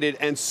created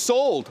and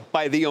sold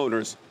by the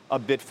owners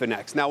of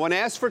Bitfinex. Now, when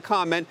asked for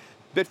comment,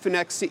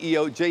 Bitfinex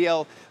CEO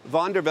JL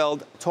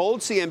Vandervelde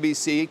told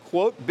CNBC,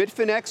 quote,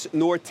 Bitfinex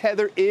nor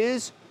Tether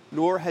is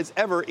nor has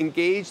ever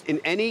engaged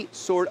in any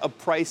sort of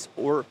price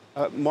or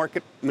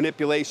market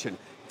manipulation.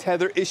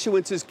 Tether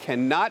issuances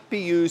cannot be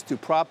used to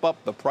prop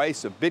up the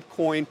price of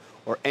Bitcoin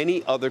or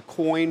any other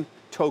coin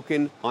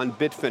token on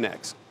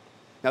Bitfinex.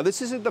 Now,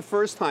 this isn't the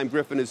first time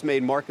Griffin has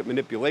made market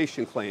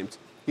manipulation claims.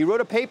 He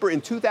wrote a paper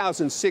in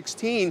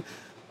 2016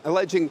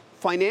 alleging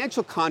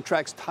financial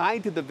contracts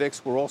tied to the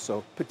VIX were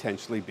also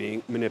potentially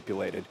being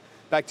manipulated.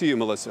 Back to you,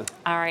 Melissa.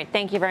 All right.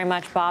 Thank you very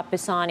much, Bob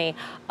Pisani.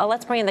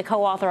 Let's bring in the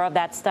co-author of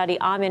that study,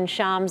 Amin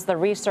Shams, the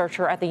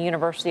researcher at the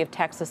University of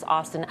Texas,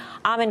 Austin.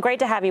 Amin, great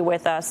to have you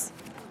with us.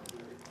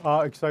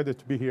 Excited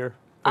to be here.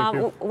 Thank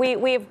you.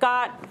 We've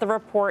got the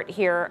report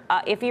here.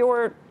 If you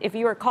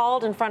were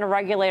called in front of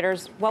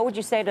regulators, what would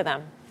you say to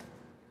them?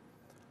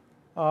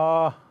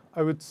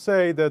 I would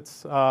say that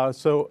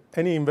so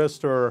any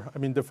investor, I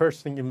mean, the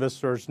first thing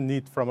investors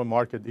need from a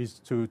market is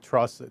to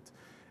trust it.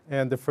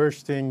 And the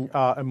first thing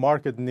a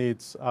market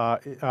needs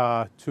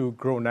to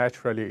grow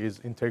naturally is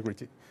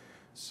integrity.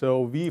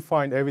 So we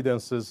find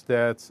evidences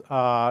that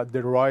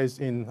the rise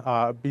in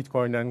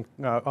Bitcoin and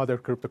other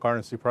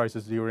cryptocurrency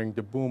prices during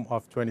the boom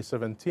of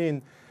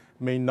 2017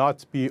 may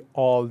not be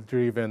all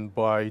driven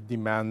by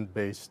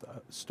demand-based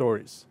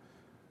stories.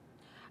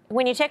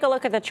 When you take a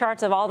look at the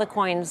charts of all the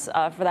coins,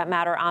 for that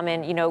matter,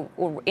 Amin, you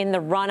know, in the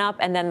run-up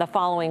and then the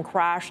following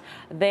crash,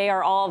 they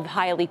are all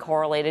highly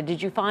correlated.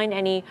 Did you find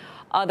any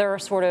other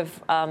sort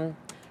of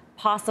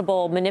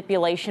possible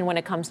manipulation when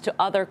it comes to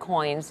other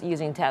coins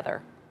using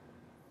Tether?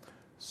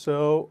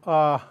 So,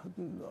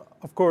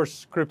 of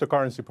course,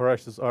 cryptocurrency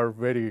prices are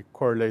very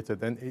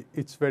correlated, and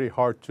it's very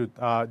hard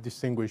to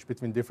distinguish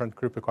between different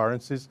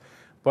cryptocurrencies.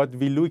 But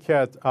we look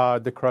at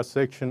the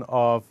cross-section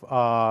of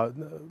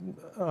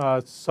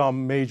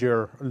some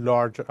major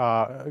large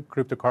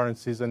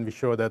cryptocurrencies, and we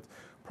show that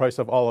price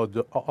of all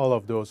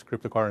of those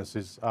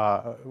cryptocurrencies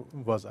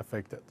was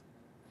affected.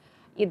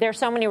 There's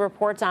so many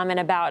reports, Amin,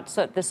 about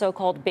the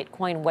so-called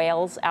Bitcoin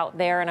whales out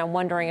there, and I'm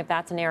wondering if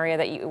that's an area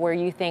that where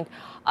you think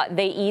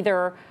they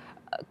either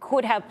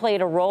could have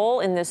played a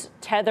role in this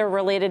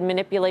Tether-related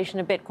manipulation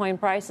of Bitcoin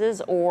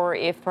prices, or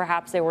if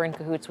perhaps they were in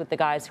cahoots with the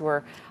guys who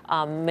were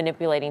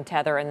manipulating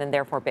Tether and then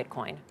therefore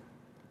Bitcoin.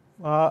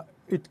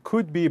 It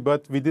could be,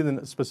 but we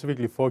didn't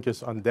specifically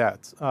focus on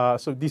that.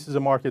 So this is a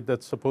market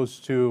that's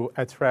supposed to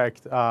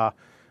attract,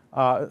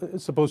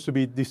 supposed to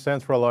be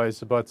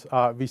decentralized, but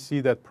we see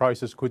that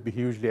prices could be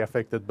hugely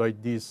affected by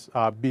these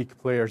big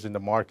players in the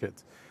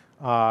market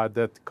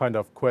that kind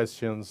of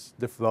questions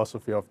the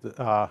philosophy of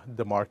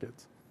the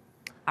market.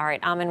 All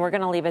right, Amin, we're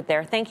going to leave it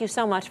there. Thank you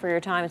so much for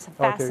your time. It's a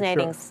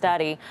fascinating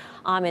study.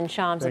 Amin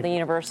Shams at the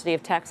University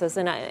of Texas,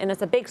 and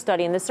it's a big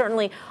study. And this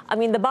certainly, I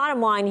mean, the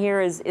bottom line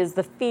here is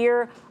the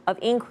fear of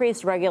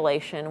increased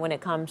regulation when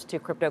it comes to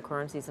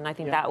cryptocurrencies. And I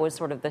think that was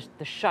sort of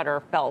the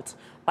shudder felt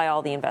by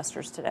all the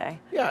investors today.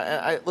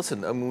 Yeah,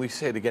 listen, I mean, we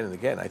say it again and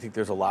again. I think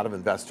there's a lot of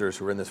investors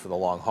who are in this for the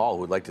long haul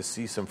who would like to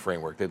see some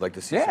framework. They'd like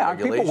to see some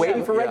regulation. People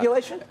waiting for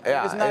regulation?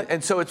 Yeah,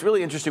 and so it's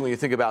really interesting when you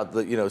think about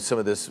some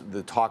of this,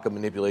 the talk of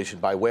manipulation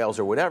by whales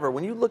or whatever.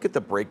 When you look at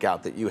the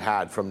breakout that you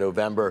had from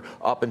November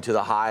up into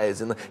the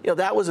highs, and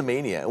that was a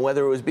mania. And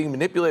whether it was being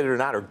manipulated or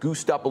not, or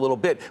goosed up a little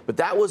bit, but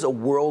that was a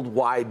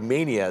worldwide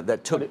mania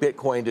that took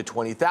Bitcoin to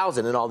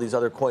 20,000 and all these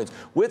other coins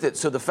with it.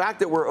 So the fact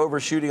that we're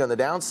overshooting on the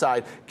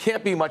downside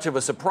can't be much of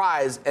a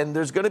surprise, and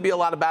there's going to be a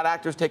lot of bad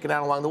actors taken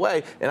out along the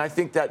way, and I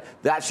think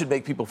that should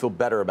make people feel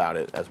better about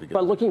it as we go.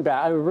 But looking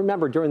back, I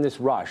remember during this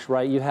rush,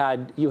 right, you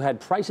had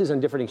prices on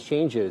different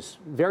exchanges,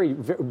 very,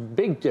 very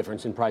big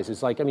difference in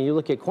prices. Like, I mean, you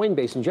look at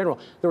Coinbase in general,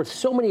 there were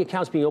so many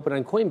accounts being opened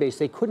on Coinbase,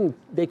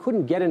 they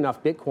couldn't get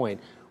enough Bitcoin.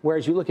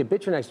 Whereas you look at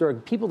Bittrex, there are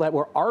people that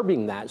were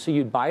arbing that. So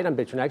you'd buy it on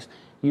Bittrex,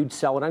 you'd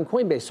sell it on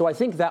Coinbase. So I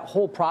think that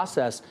whole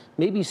process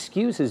maybe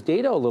skews his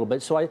data a little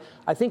bit. So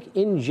I think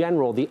in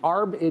general, the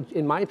arb,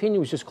 in my opinion,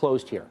 was just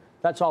closed here.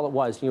 That's all it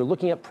was. You're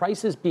looking at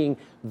prices being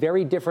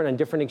very different on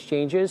different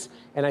exchanges,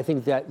 and I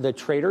think that the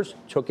traders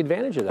took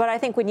advantage of that. But I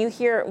think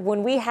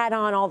when we had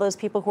on all those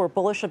people who were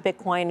bullish of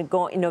Bitcoin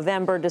in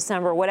November,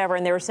 December, whatever,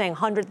 and they were saying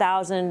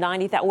 100,000,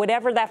 90,000,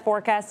 whatever that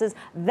forecast is,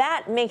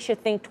 that makes you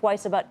think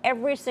twice about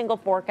every single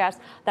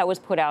forecast that was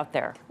put out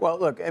there. Well,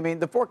 look, I mean,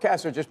 the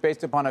forecasts are just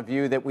based upon a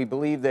view that we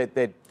believe that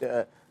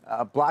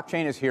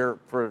blockchain is here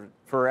for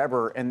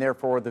forever, and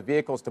therefore the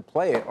vehicles to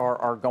play it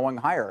are going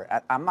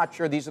higher. I'm not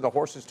sure these are the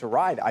horses to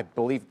ride. I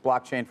believe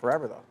blockchain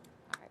forever, though.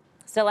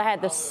 Still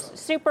ahead, the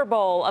Super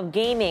Bowl of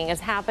gaming is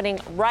happening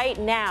right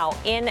now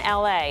in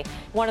LA.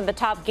 One of the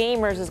top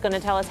gamers is going to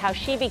tell us how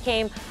she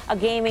became a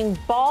gaming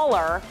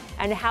baller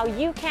and how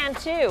you can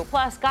too.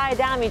 Plus, Guy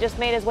Adami just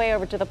made his way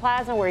over to the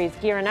Plaza where he's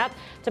gearing up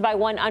to buy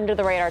one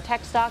under-the-radar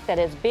tech stock that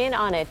has been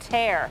on a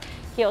tear.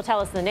 He'll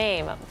tell us the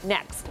name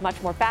next. Much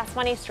more Fast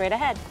Money straight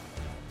ahead.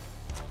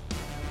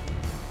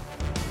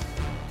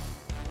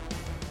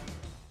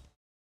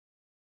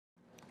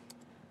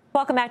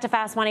 Welcome back to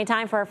Fast Money.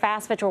 Time for a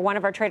fast pitch where one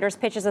of our traders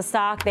pitches a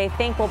stock they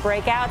think will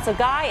break out. So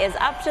Guy is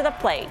up to the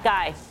plate.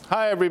 Guy.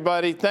 Hi,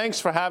 everybody. Thanks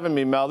for having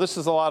me, Mel. This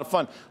is a lot of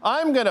fun.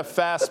 I'm going to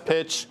fast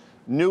pitch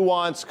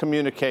Nuance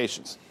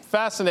Communications.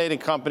 Fascinating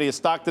company, a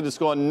stock that has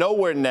gone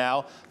nowhere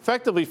now,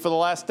 effectively for the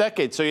last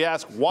decade. So you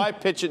ask, why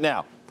pitch it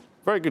now?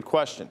 Very good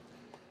question.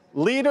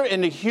 Leader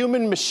in the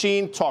human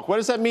machine talk. What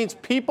does that mean?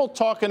 People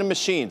talking to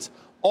machines.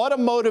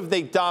 Automotive,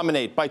 they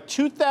dominate. By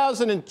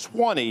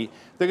 2020,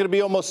 they're going to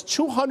be almost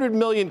 200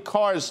 million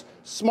cars,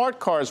 smart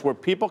cars, where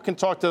people can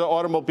talk to the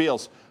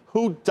automobiles.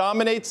 Who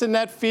dominates in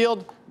that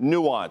field?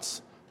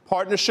 Nuance.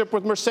 Partnership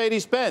with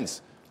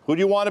Mercedes-Benz. Who do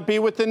you want to be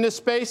with in this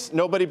space?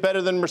 Nobody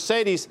better than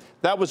Mercedes.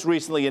 That was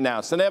recently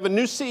announced. And they have a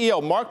new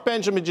CEO. Mark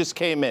Benjamin just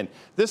came in.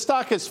 This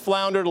stock has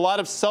floundered, a lot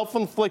of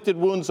self-inflicted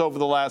wounds over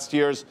the last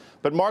years,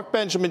 but Mark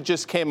Benjamin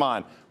just came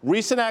on.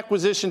 Recent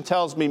acquisition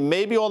tells me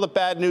maybe all the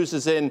bad news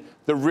is in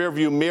the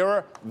rearview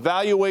mirror.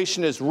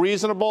 Valuation is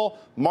reasonable.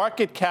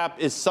 Market cap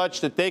is such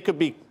that they could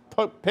be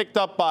picked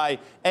up by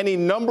any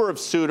number of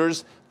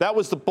suitors. That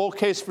was the bull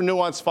case for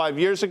Nuance 5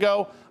 years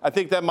ago. I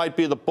think that might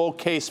be the bull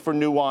case for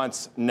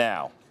Nuance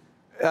now.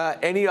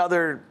 Any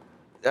other,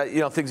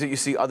 things that you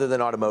see other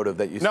than automotive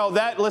that you see? No,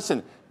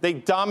 listen, they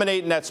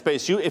dominate in that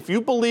space. If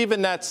you believe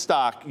in that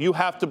stock, you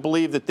have to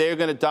believe that they're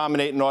going to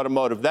dominate in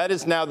automotive. That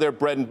is now their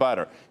bread and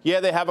butter.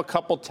 Yeah, they have a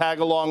couple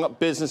tag-along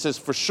businesses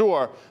for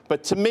sure,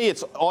 but to me,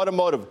 it's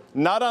automotive.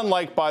 Not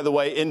unlike, by the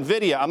way,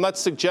 NVIDIA. I'm not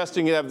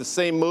suggesting you have the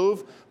same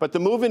move, but the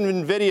move in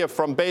NVIDIA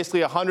from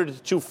basically 100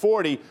 to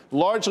 240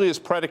 largely is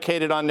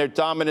predicated on their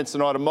dominance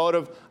in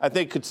automotive. I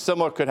think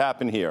similar could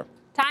happen here.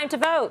 Time to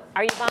vote.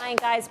 Are you buying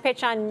Guy's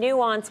pitch on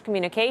Nuance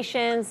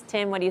Communications?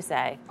 Tim, what do you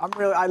say?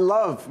 I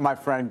love my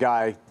friend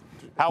Guy.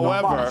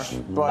 However,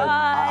 but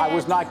I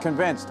was not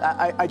convinced.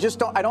 I just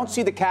don't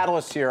see the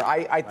catalyst here.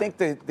 I think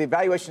the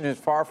valuation is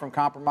far from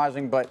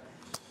compromising, but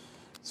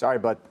sorry,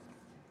 bud.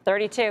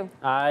 32.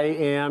 I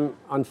am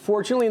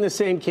unfortunately in the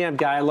same camp,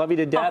 Guy. I love you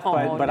to death,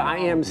 but I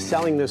am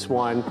selling this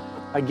one.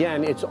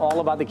 Again, it's all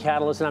about the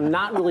catalyst, and I'm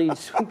not really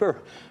super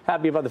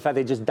happy about the fact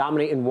they just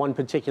dominate in one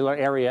particular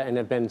area and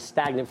have been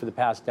stagnant for the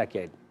past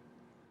decade.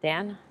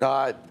 Dan?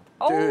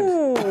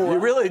 Dude, you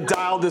really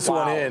dialed this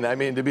one in. I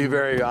mean, to be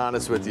very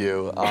honest with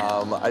you,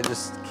 I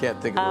just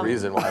can't think of a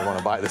reason why I want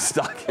to buy this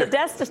stock here. The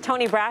desk is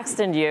Tony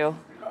Braxton, you.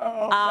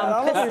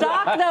 The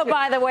stock, though,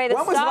 by the way,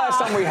 when was the last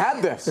time we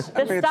had this?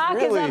 The stock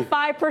is up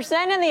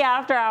 5% in the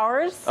after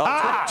hours.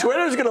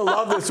 Twitter's going to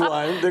love this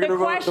one. They're going to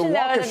vote the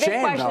walk of shame. The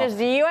big question is,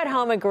 do you at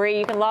home agree?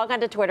 You can log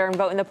onto Twitter and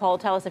vote in the poll.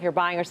 Tell us if you're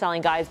buying or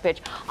selling Guy's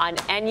pitch on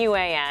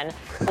NUAN.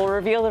 We'll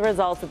reveal the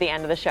results at the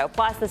end of the show.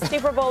 Plus, the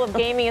Super Bowl of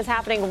gaming is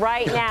happening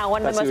right now.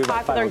 One of the most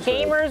popular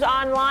gamers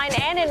online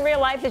and in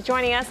real life is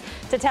joining us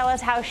to tell us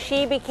how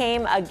she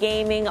became a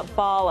gaming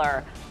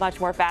baller. Much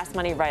more Fast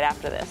Money right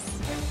after this.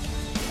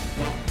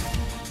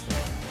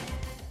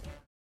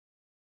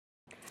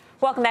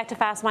 Welcome back to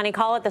Fast Money.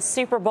 Call it the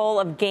Super Bowl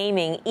of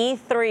gaming.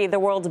 E3, the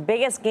world's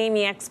biggest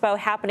gaming expo,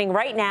 happening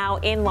right now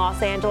in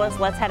Los Angeles.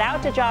 Let's head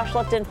out to Josh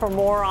Lipton for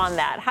more on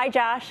that. Hi,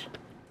 Josh.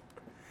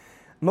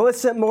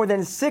 Melissa, more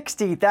than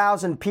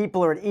 60,000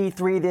 people are at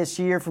E3 this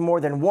year from more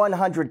than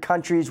 100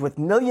 countries, with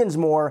millions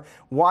more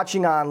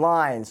watching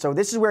online. So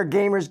this is where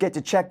gamers get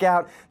to check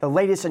out the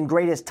latest and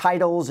greatest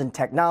titles and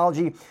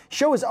technology.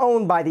 Show is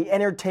owned by the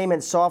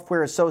Entertainment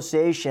Software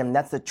Association.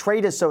 That's the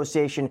trade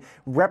association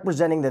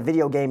representing the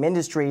video game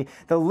industry.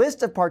 The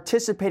list of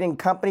participating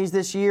companies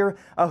this year,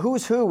 a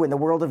who's who in the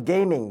world of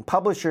gaming.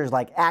 Publishers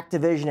like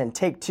Activision and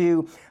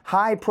Take-Two,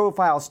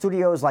 high-profile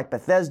studios like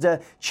Bethesda,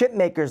 chip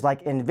makers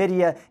like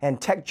NVIDIA, and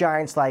tech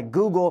giants like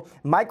Google.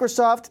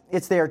 Microsoft,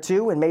 it's there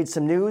too, and made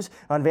some news,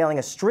 unveiling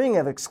a string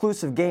of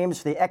exclusive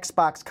games for the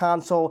Xbox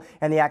console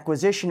and the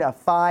acquisition of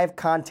 5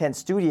 content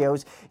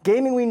studios.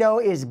 Gaming, we know,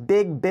 is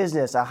big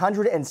business, a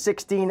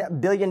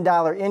 $116 billion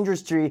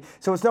industry,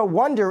 so it's no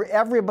wonder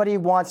everybody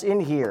wants in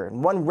here.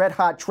 One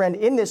red-hot trend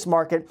in this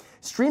market,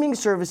 streaming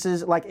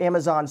services like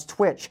Amazon's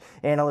Twitch.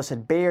 Analysts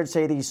at Baird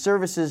say these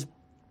services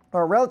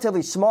are a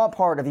relatively small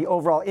part of the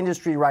overall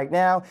industry right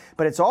now,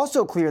 but it's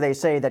also clear, they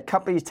say, that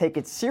companies take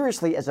it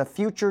seriously as a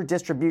future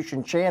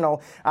distribution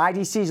channel.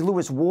 IDC's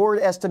Lewis Ward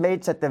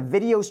estimates that the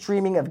video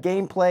streaming of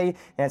gameplay,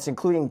 and it's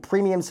including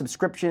premium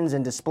subscriptions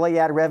and display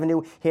ad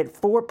revenue, hit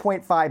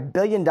 $4.5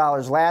 billion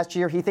last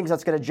year. He thinks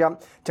that's going to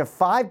jump to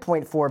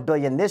 $5.4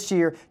 billion this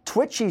year.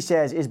 Twitch, he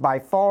says, is by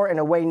far and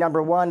away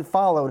number one,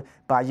 followed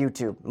by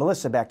YouTube.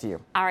 Melissa, back to you.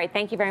 All right.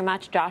 Thank you very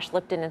much, Josh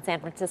Lipton in San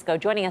Francisco.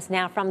 Joining us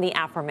now from the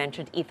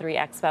aforementioned E3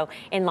 Expo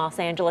in Los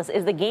Angeles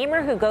is the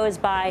gamer who goes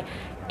by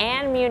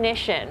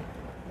Ammunition.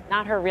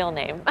 Not her real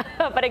name,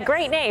 but a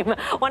great name.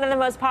 One of the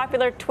most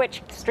popular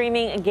Twitch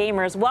streaming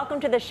gamers.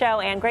 Welcome to the show,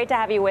 and great to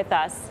have you with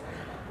us.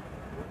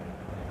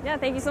 Yeah,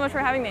 thank you so much for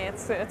having me.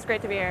 It's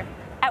great to be here.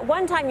 At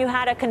one time, you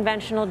had a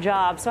conventional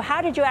job. So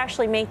how did you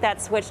actually make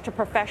that switch to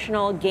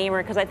professional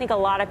gamer? Because I think a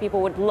lot of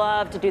people would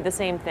love to do the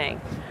same thing.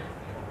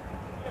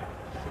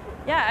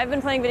 Yeah, I've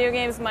been playing video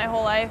games my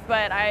whole life,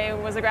 but I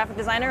was a graphic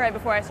designer right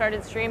before I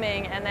started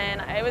streaming, and then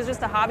it was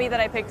just a hobby that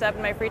I picked up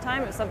in my free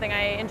time. It was something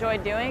I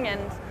enjoyed doing, and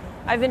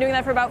I've been doing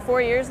that for about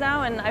 4 years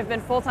now, and I've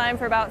been full-time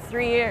for about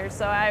 3 years,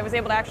 so I was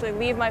able to actually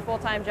leave my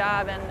full-time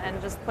job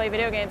and just play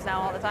video games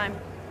now all the time.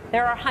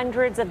 There are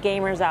hundreds of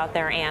gamers out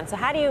there, Anne. So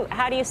how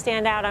do you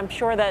stand out? I'm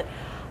sure that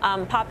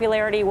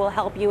popularity will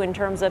help you in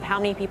terms of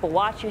how many people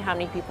watch you, how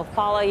many people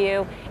follow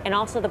you, and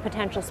also the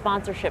potential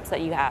sponsorships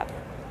that you have.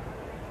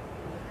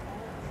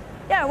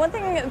 Yeah, one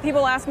thing,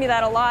 people ask me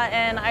that a lot,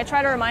 and I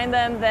try to remind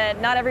them that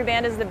not every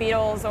band is the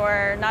Beatles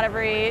or not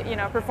every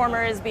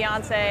performer is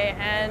Beyonce,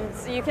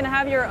 and you can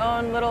have your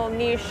own little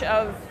niche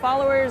of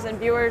followers and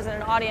viewers and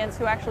an audience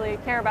who actually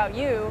care about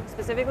you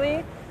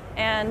specifically.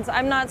 And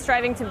I'm not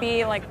striving to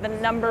be like the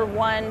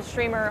 #1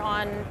 streamer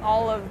on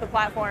all of the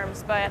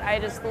platforms, but I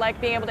just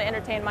like being able to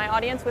entertain my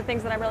audience with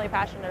things that I'm really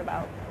passionate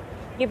about.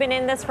 You've been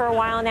in this for a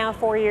while now,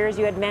 4 years,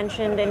 you had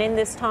mentioned, and in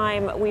this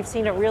time we've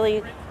seen it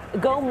really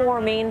go more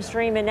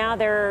mainstream, and now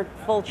there are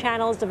full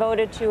channels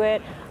devoted to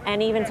it,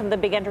 and even some of the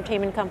big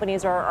entertainment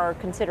companies are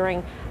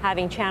considering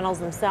having channels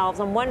themselves.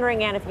 I'm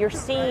wondering, Anne, if you're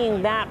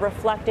seeing that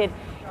reflected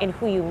in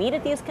who you meet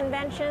at these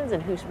conventions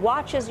and who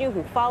watches you,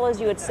 who follows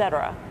you,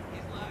 etc.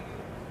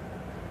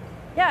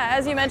 Yeah,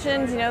 as you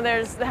mentioned,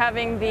 there's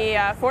having the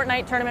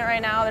Fortnite tournament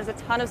right now. There's a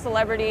ton of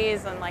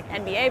celebrities and like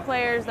NBA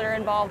players that are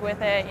involved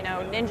with it.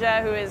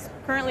 Ninja, who is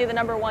currently the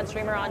 #1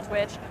 streamer on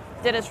Twitch,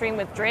 did a stream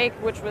with Drake,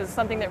 which was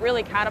something that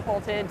really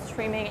catapulted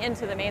streaming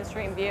into the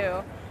mainstream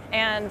view.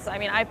 And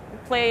I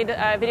played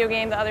a video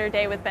game the other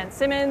day with Ben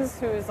Simmons,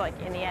 who's like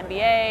in the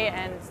NBA,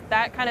 and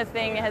that kind of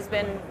thing has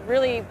been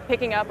really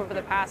picking up over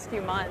the past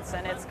few months,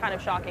 and it's kind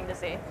of shocking to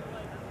see.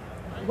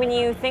 When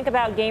you think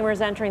about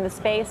gamers entering the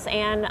space,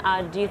 Anne,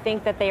 do you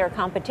think that they are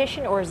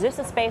competition, or is this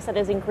a space that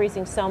is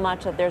increasing so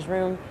much that there's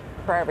room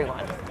for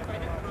everyone?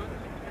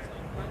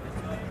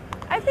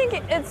 I think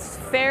it's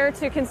fair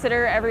to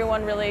consider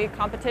everyone really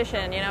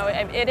competition.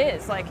 It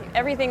is like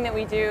everything that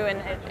we do,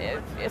 and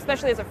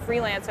especially as a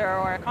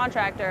freelancer or a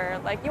contractor,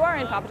 like you are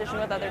in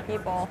competition with other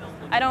people.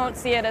 I don't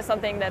see it as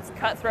something that's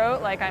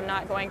cutthroat. Like I'm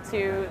not going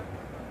to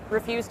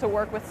refuse to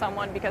work with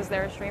someone because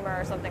they're a streamer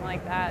or something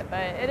like that.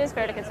 But it is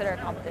fair to consider a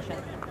competition.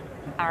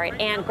 All right,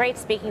 Anne, great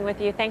speaking with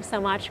you. Thanks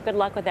so much. Good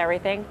luck with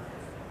everything.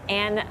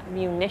 Anne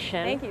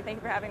Munition. Thank you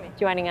for having me.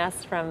 Joining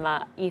us from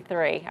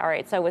E3. All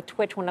right, so with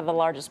Twitch, one of the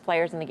largest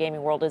players in the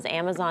gaming world, is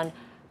Amazon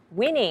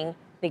winning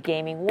the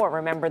gaming war?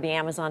 Remember the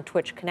Amazon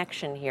Twitch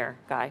connection here,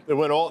 Guy? They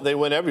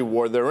win every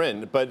war they're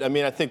in. But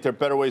I think there are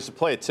better ways to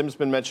play it. Tim's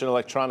been mentioning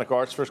Electronic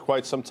Arts for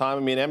quite some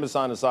time.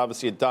 Amazon is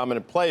obviously a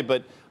dominant play,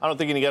 but I don't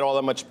think you're going to get all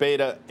that much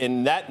beta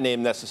in that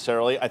name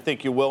necessarily. I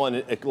think you will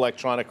in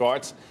Electronic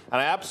Arts,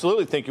 and I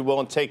absolutely think you will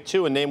in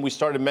Take-Two, a name we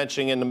started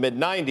mentioning in the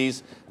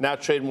mid-'90s, now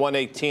trading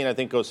 118, I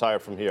think goes higher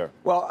from here.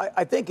 Well,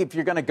 I think if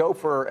you're going to go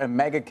for a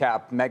mega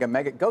cap,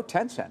 go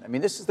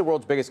Tencent. This is the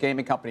world's biggest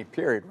gaming company,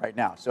 period, right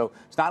now. So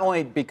it's not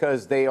only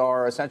because they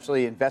are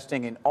essentially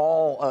investing in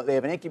all, they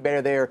have an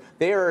incubator there.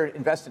 They are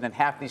invested in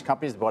half these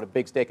companies. They bought a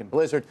big stake in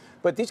Blizzard.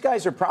 But these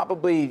guys are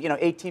probably,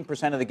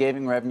 18% of the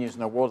gaming revenues in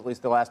the world, at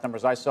least the last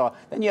numbers I saw.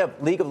 Then you have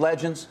League of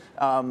Legends.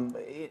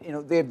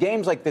 They have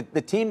games like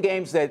the team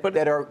games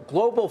that are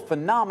global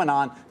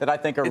phenomenon that I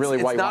think are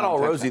really why you want to. It's not all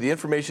rosy. The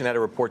information had a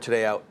report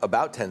today out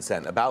about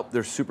Tencent, about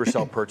their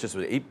Supercell purchase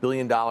with an $8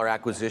 billion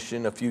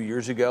acquisition a few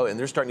years ago, and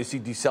they're starting to see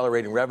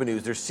decelerating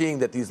revenues. They're seeing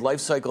that these life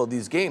cycle of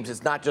these games,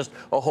 it's not just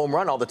a home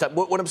run all the time.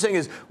 What I'm saying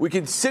is we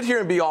can sit here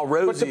and be all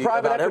rosy but it's a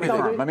private about everything.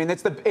 Firm.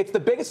 It's the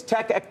biggest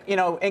tech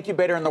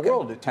incubator in the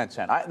world,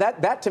 Tencent.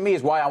 That to me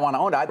is why I want to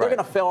own it. They're going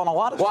to fail on a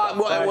lot of stuff.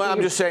 Well,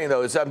 I'm just saying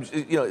though is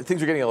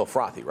things are getting a little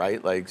frothy,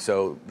 right?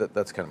 So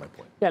that's kind of my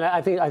point. Yeah, and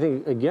I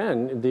think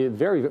again the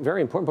very,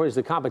 very important point is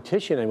the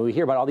competition. And we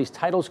hear about all these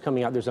titles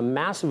coming out. There's a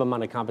massive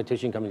amount of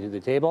competition coming to the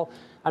table.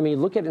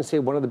 Look at it and say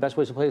one of the best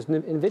ways to play is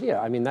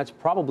NVIDIA. That's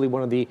probably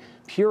one of the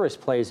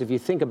purest plays if you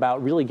think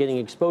about really getting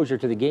exposure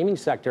to the gaming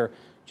sector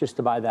just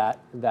to buy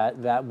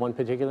that one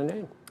particular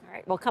name. All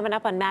right, well, coming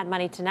up on Mad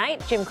Money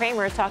tonight, Jim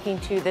Cramer is talking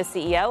to the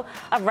CEO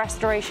of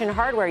Restoration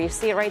Hardware. You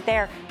see it right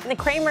there in the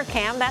Cramer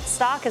Cam. That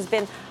stock has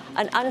been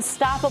an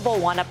unstoppable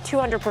one, up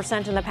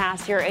 200% in the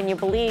past year. And you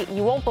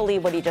won't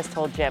believe what he just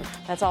told Jim.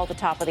 That's all at the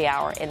top of the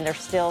hour. And there's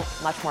still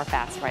much more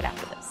fast right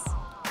after this.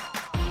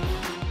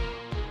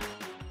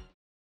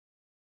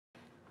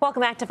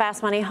 Welcome back to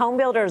Fast Money. Home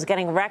builders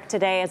getting wrecked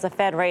today as the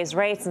Fed raised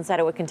rates and said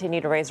it would continue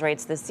to raise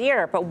rates this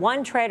year. But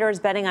one trader is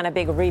betting on a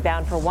big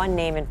rebound for one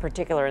name in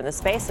particular in the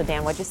space. So,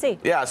 Dan, what'd you see?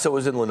 Yeah, so it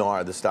was in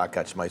Lennar. The stock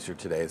got Schmeisser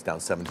today. It's down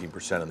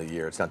 17% in the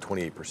year. It's down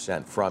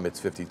 28% from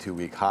its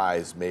 52-week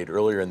highs made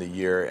earlier in the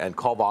year. And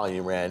call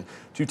volume ran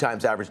 2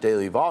 times average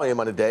daily volume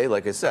on a day,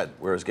 like I said,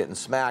 where it was getting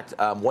smacked.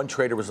 One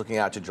trader was looking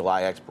out to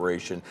July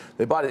expiration.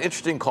 They bought an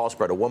interesting call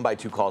spread, a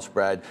 1x2 call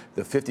spread,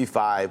 the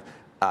 55.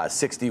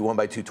 60,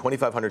 1x2,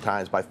 2,500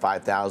 times by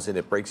 5,000.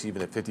 It breaks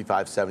even at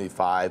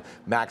 55.75.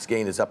 Max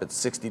gain is up at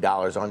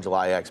 $60 on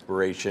July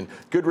expiration.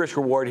 Good risk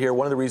reward here.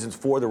 One of the reasons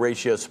for the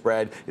ratio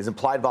spread is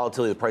implied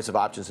volatility. The price of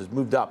options has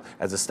moved up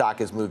as the stock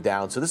has moved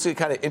down. So this is a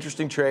kind of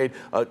interesting trade.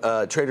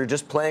 Trader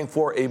just playing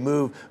for a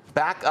move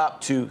back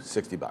up to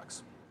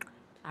 $60.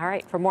 All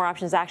right. For more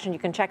options action, you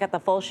can check out the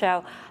full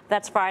show.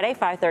 That's Friday,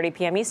 5:30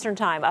 p.m. Eastern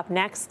Time. Up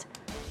next,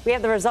 we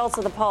have the results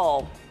of the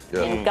poll.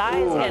 And guys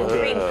and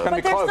green.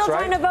 But there's still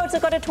time to vote, so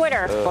go to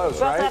Twitter. We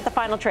also have the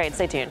final trade.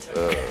 Stay tuned.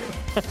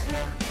 It's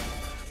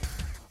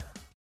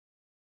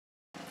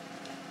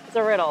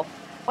a riddle.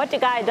 What do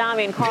Guy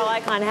Adami and Carl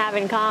Icahn have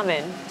in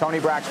common?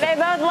 Tony Braxton. They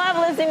both love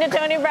listening to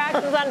Tony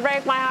Braxton's on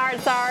Break My Heart.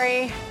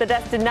 Sorry. The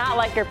desk did not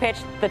like your pitch.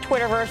 The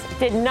Twitterverse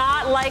did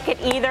not like it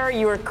either.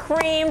 You were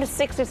creamed.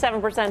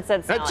 67%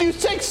 said selling. You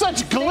take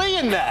such glee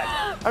in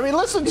that. I mean,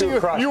 listen to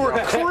you. You were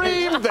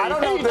creamed. They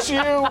hate you.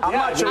 I'm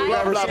not sure we've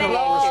ever seen a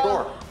lower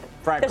score.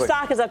 Frankly. The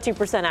stock is up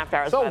 2% after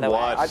hours, by the way.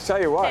 I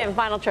tell you what. Tim,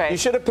 final trade. You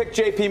should have picked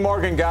J.P.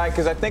 Morgan, Guy,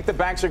 because I think the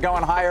banks are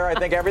going higher. I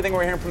think everything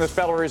we're hearing from the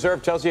Federal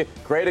Reserve tells you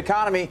great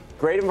economy,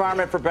 great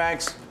environment for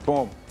banks.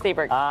 Boom.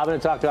 Seaberg. I'm going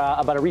to talk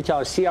about a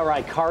retailer,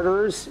 CRI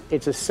Carter's.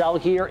 It's a sell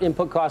here.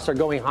 Input costs are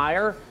going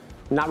higher,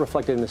 not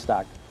reflected in the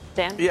stock.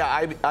 Dan?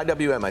 Yeah,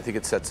 IWM, I think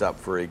it sets up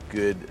for a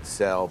good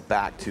sell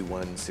back to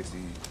 160,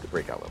 the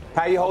breakout level.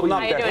 How you holding up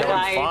there?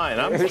 I'm fine.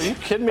 Are you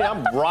kidding me?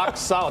 I'm rock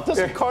solid.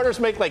 Doesn't Carter's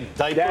make like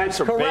diapers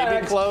or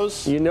baby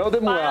clothes? You know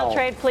them Final well.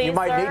 trade, please, you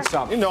might need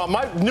something. You know,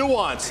 my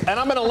nuance. And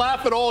I'm going to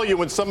laugh at all of you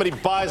when somebody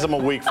buys them a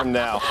week from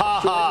now. Ha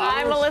ha.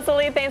 I'm Melissa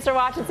Lee. Thanks for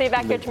watching. See you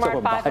back here tomorrow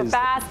at 5 for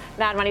Fast.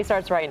 Mad Money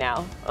starts right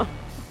now.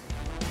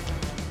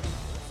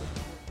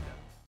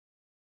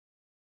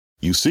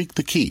 You seek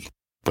the key.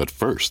 But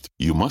first,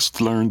 you must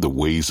learn the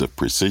ways of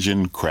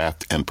precision,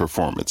 craft, and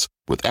performance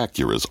with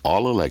Acura's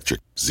all-electric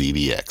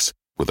ZDX.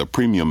 With a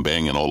premium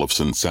Bang &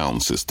 Olufsen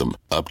sound system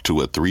up to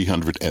a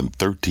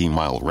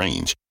 313-mile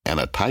range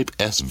and a Type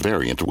S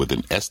variant with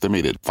an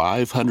estimated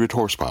 500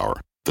 horsepower,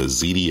 the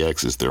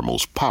ZDX is their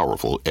most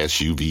powerful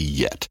SUV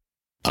yet.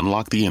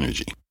 Unlock the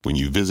energy when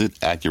you visit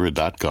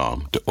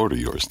Acura.com to order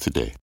yours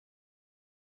today.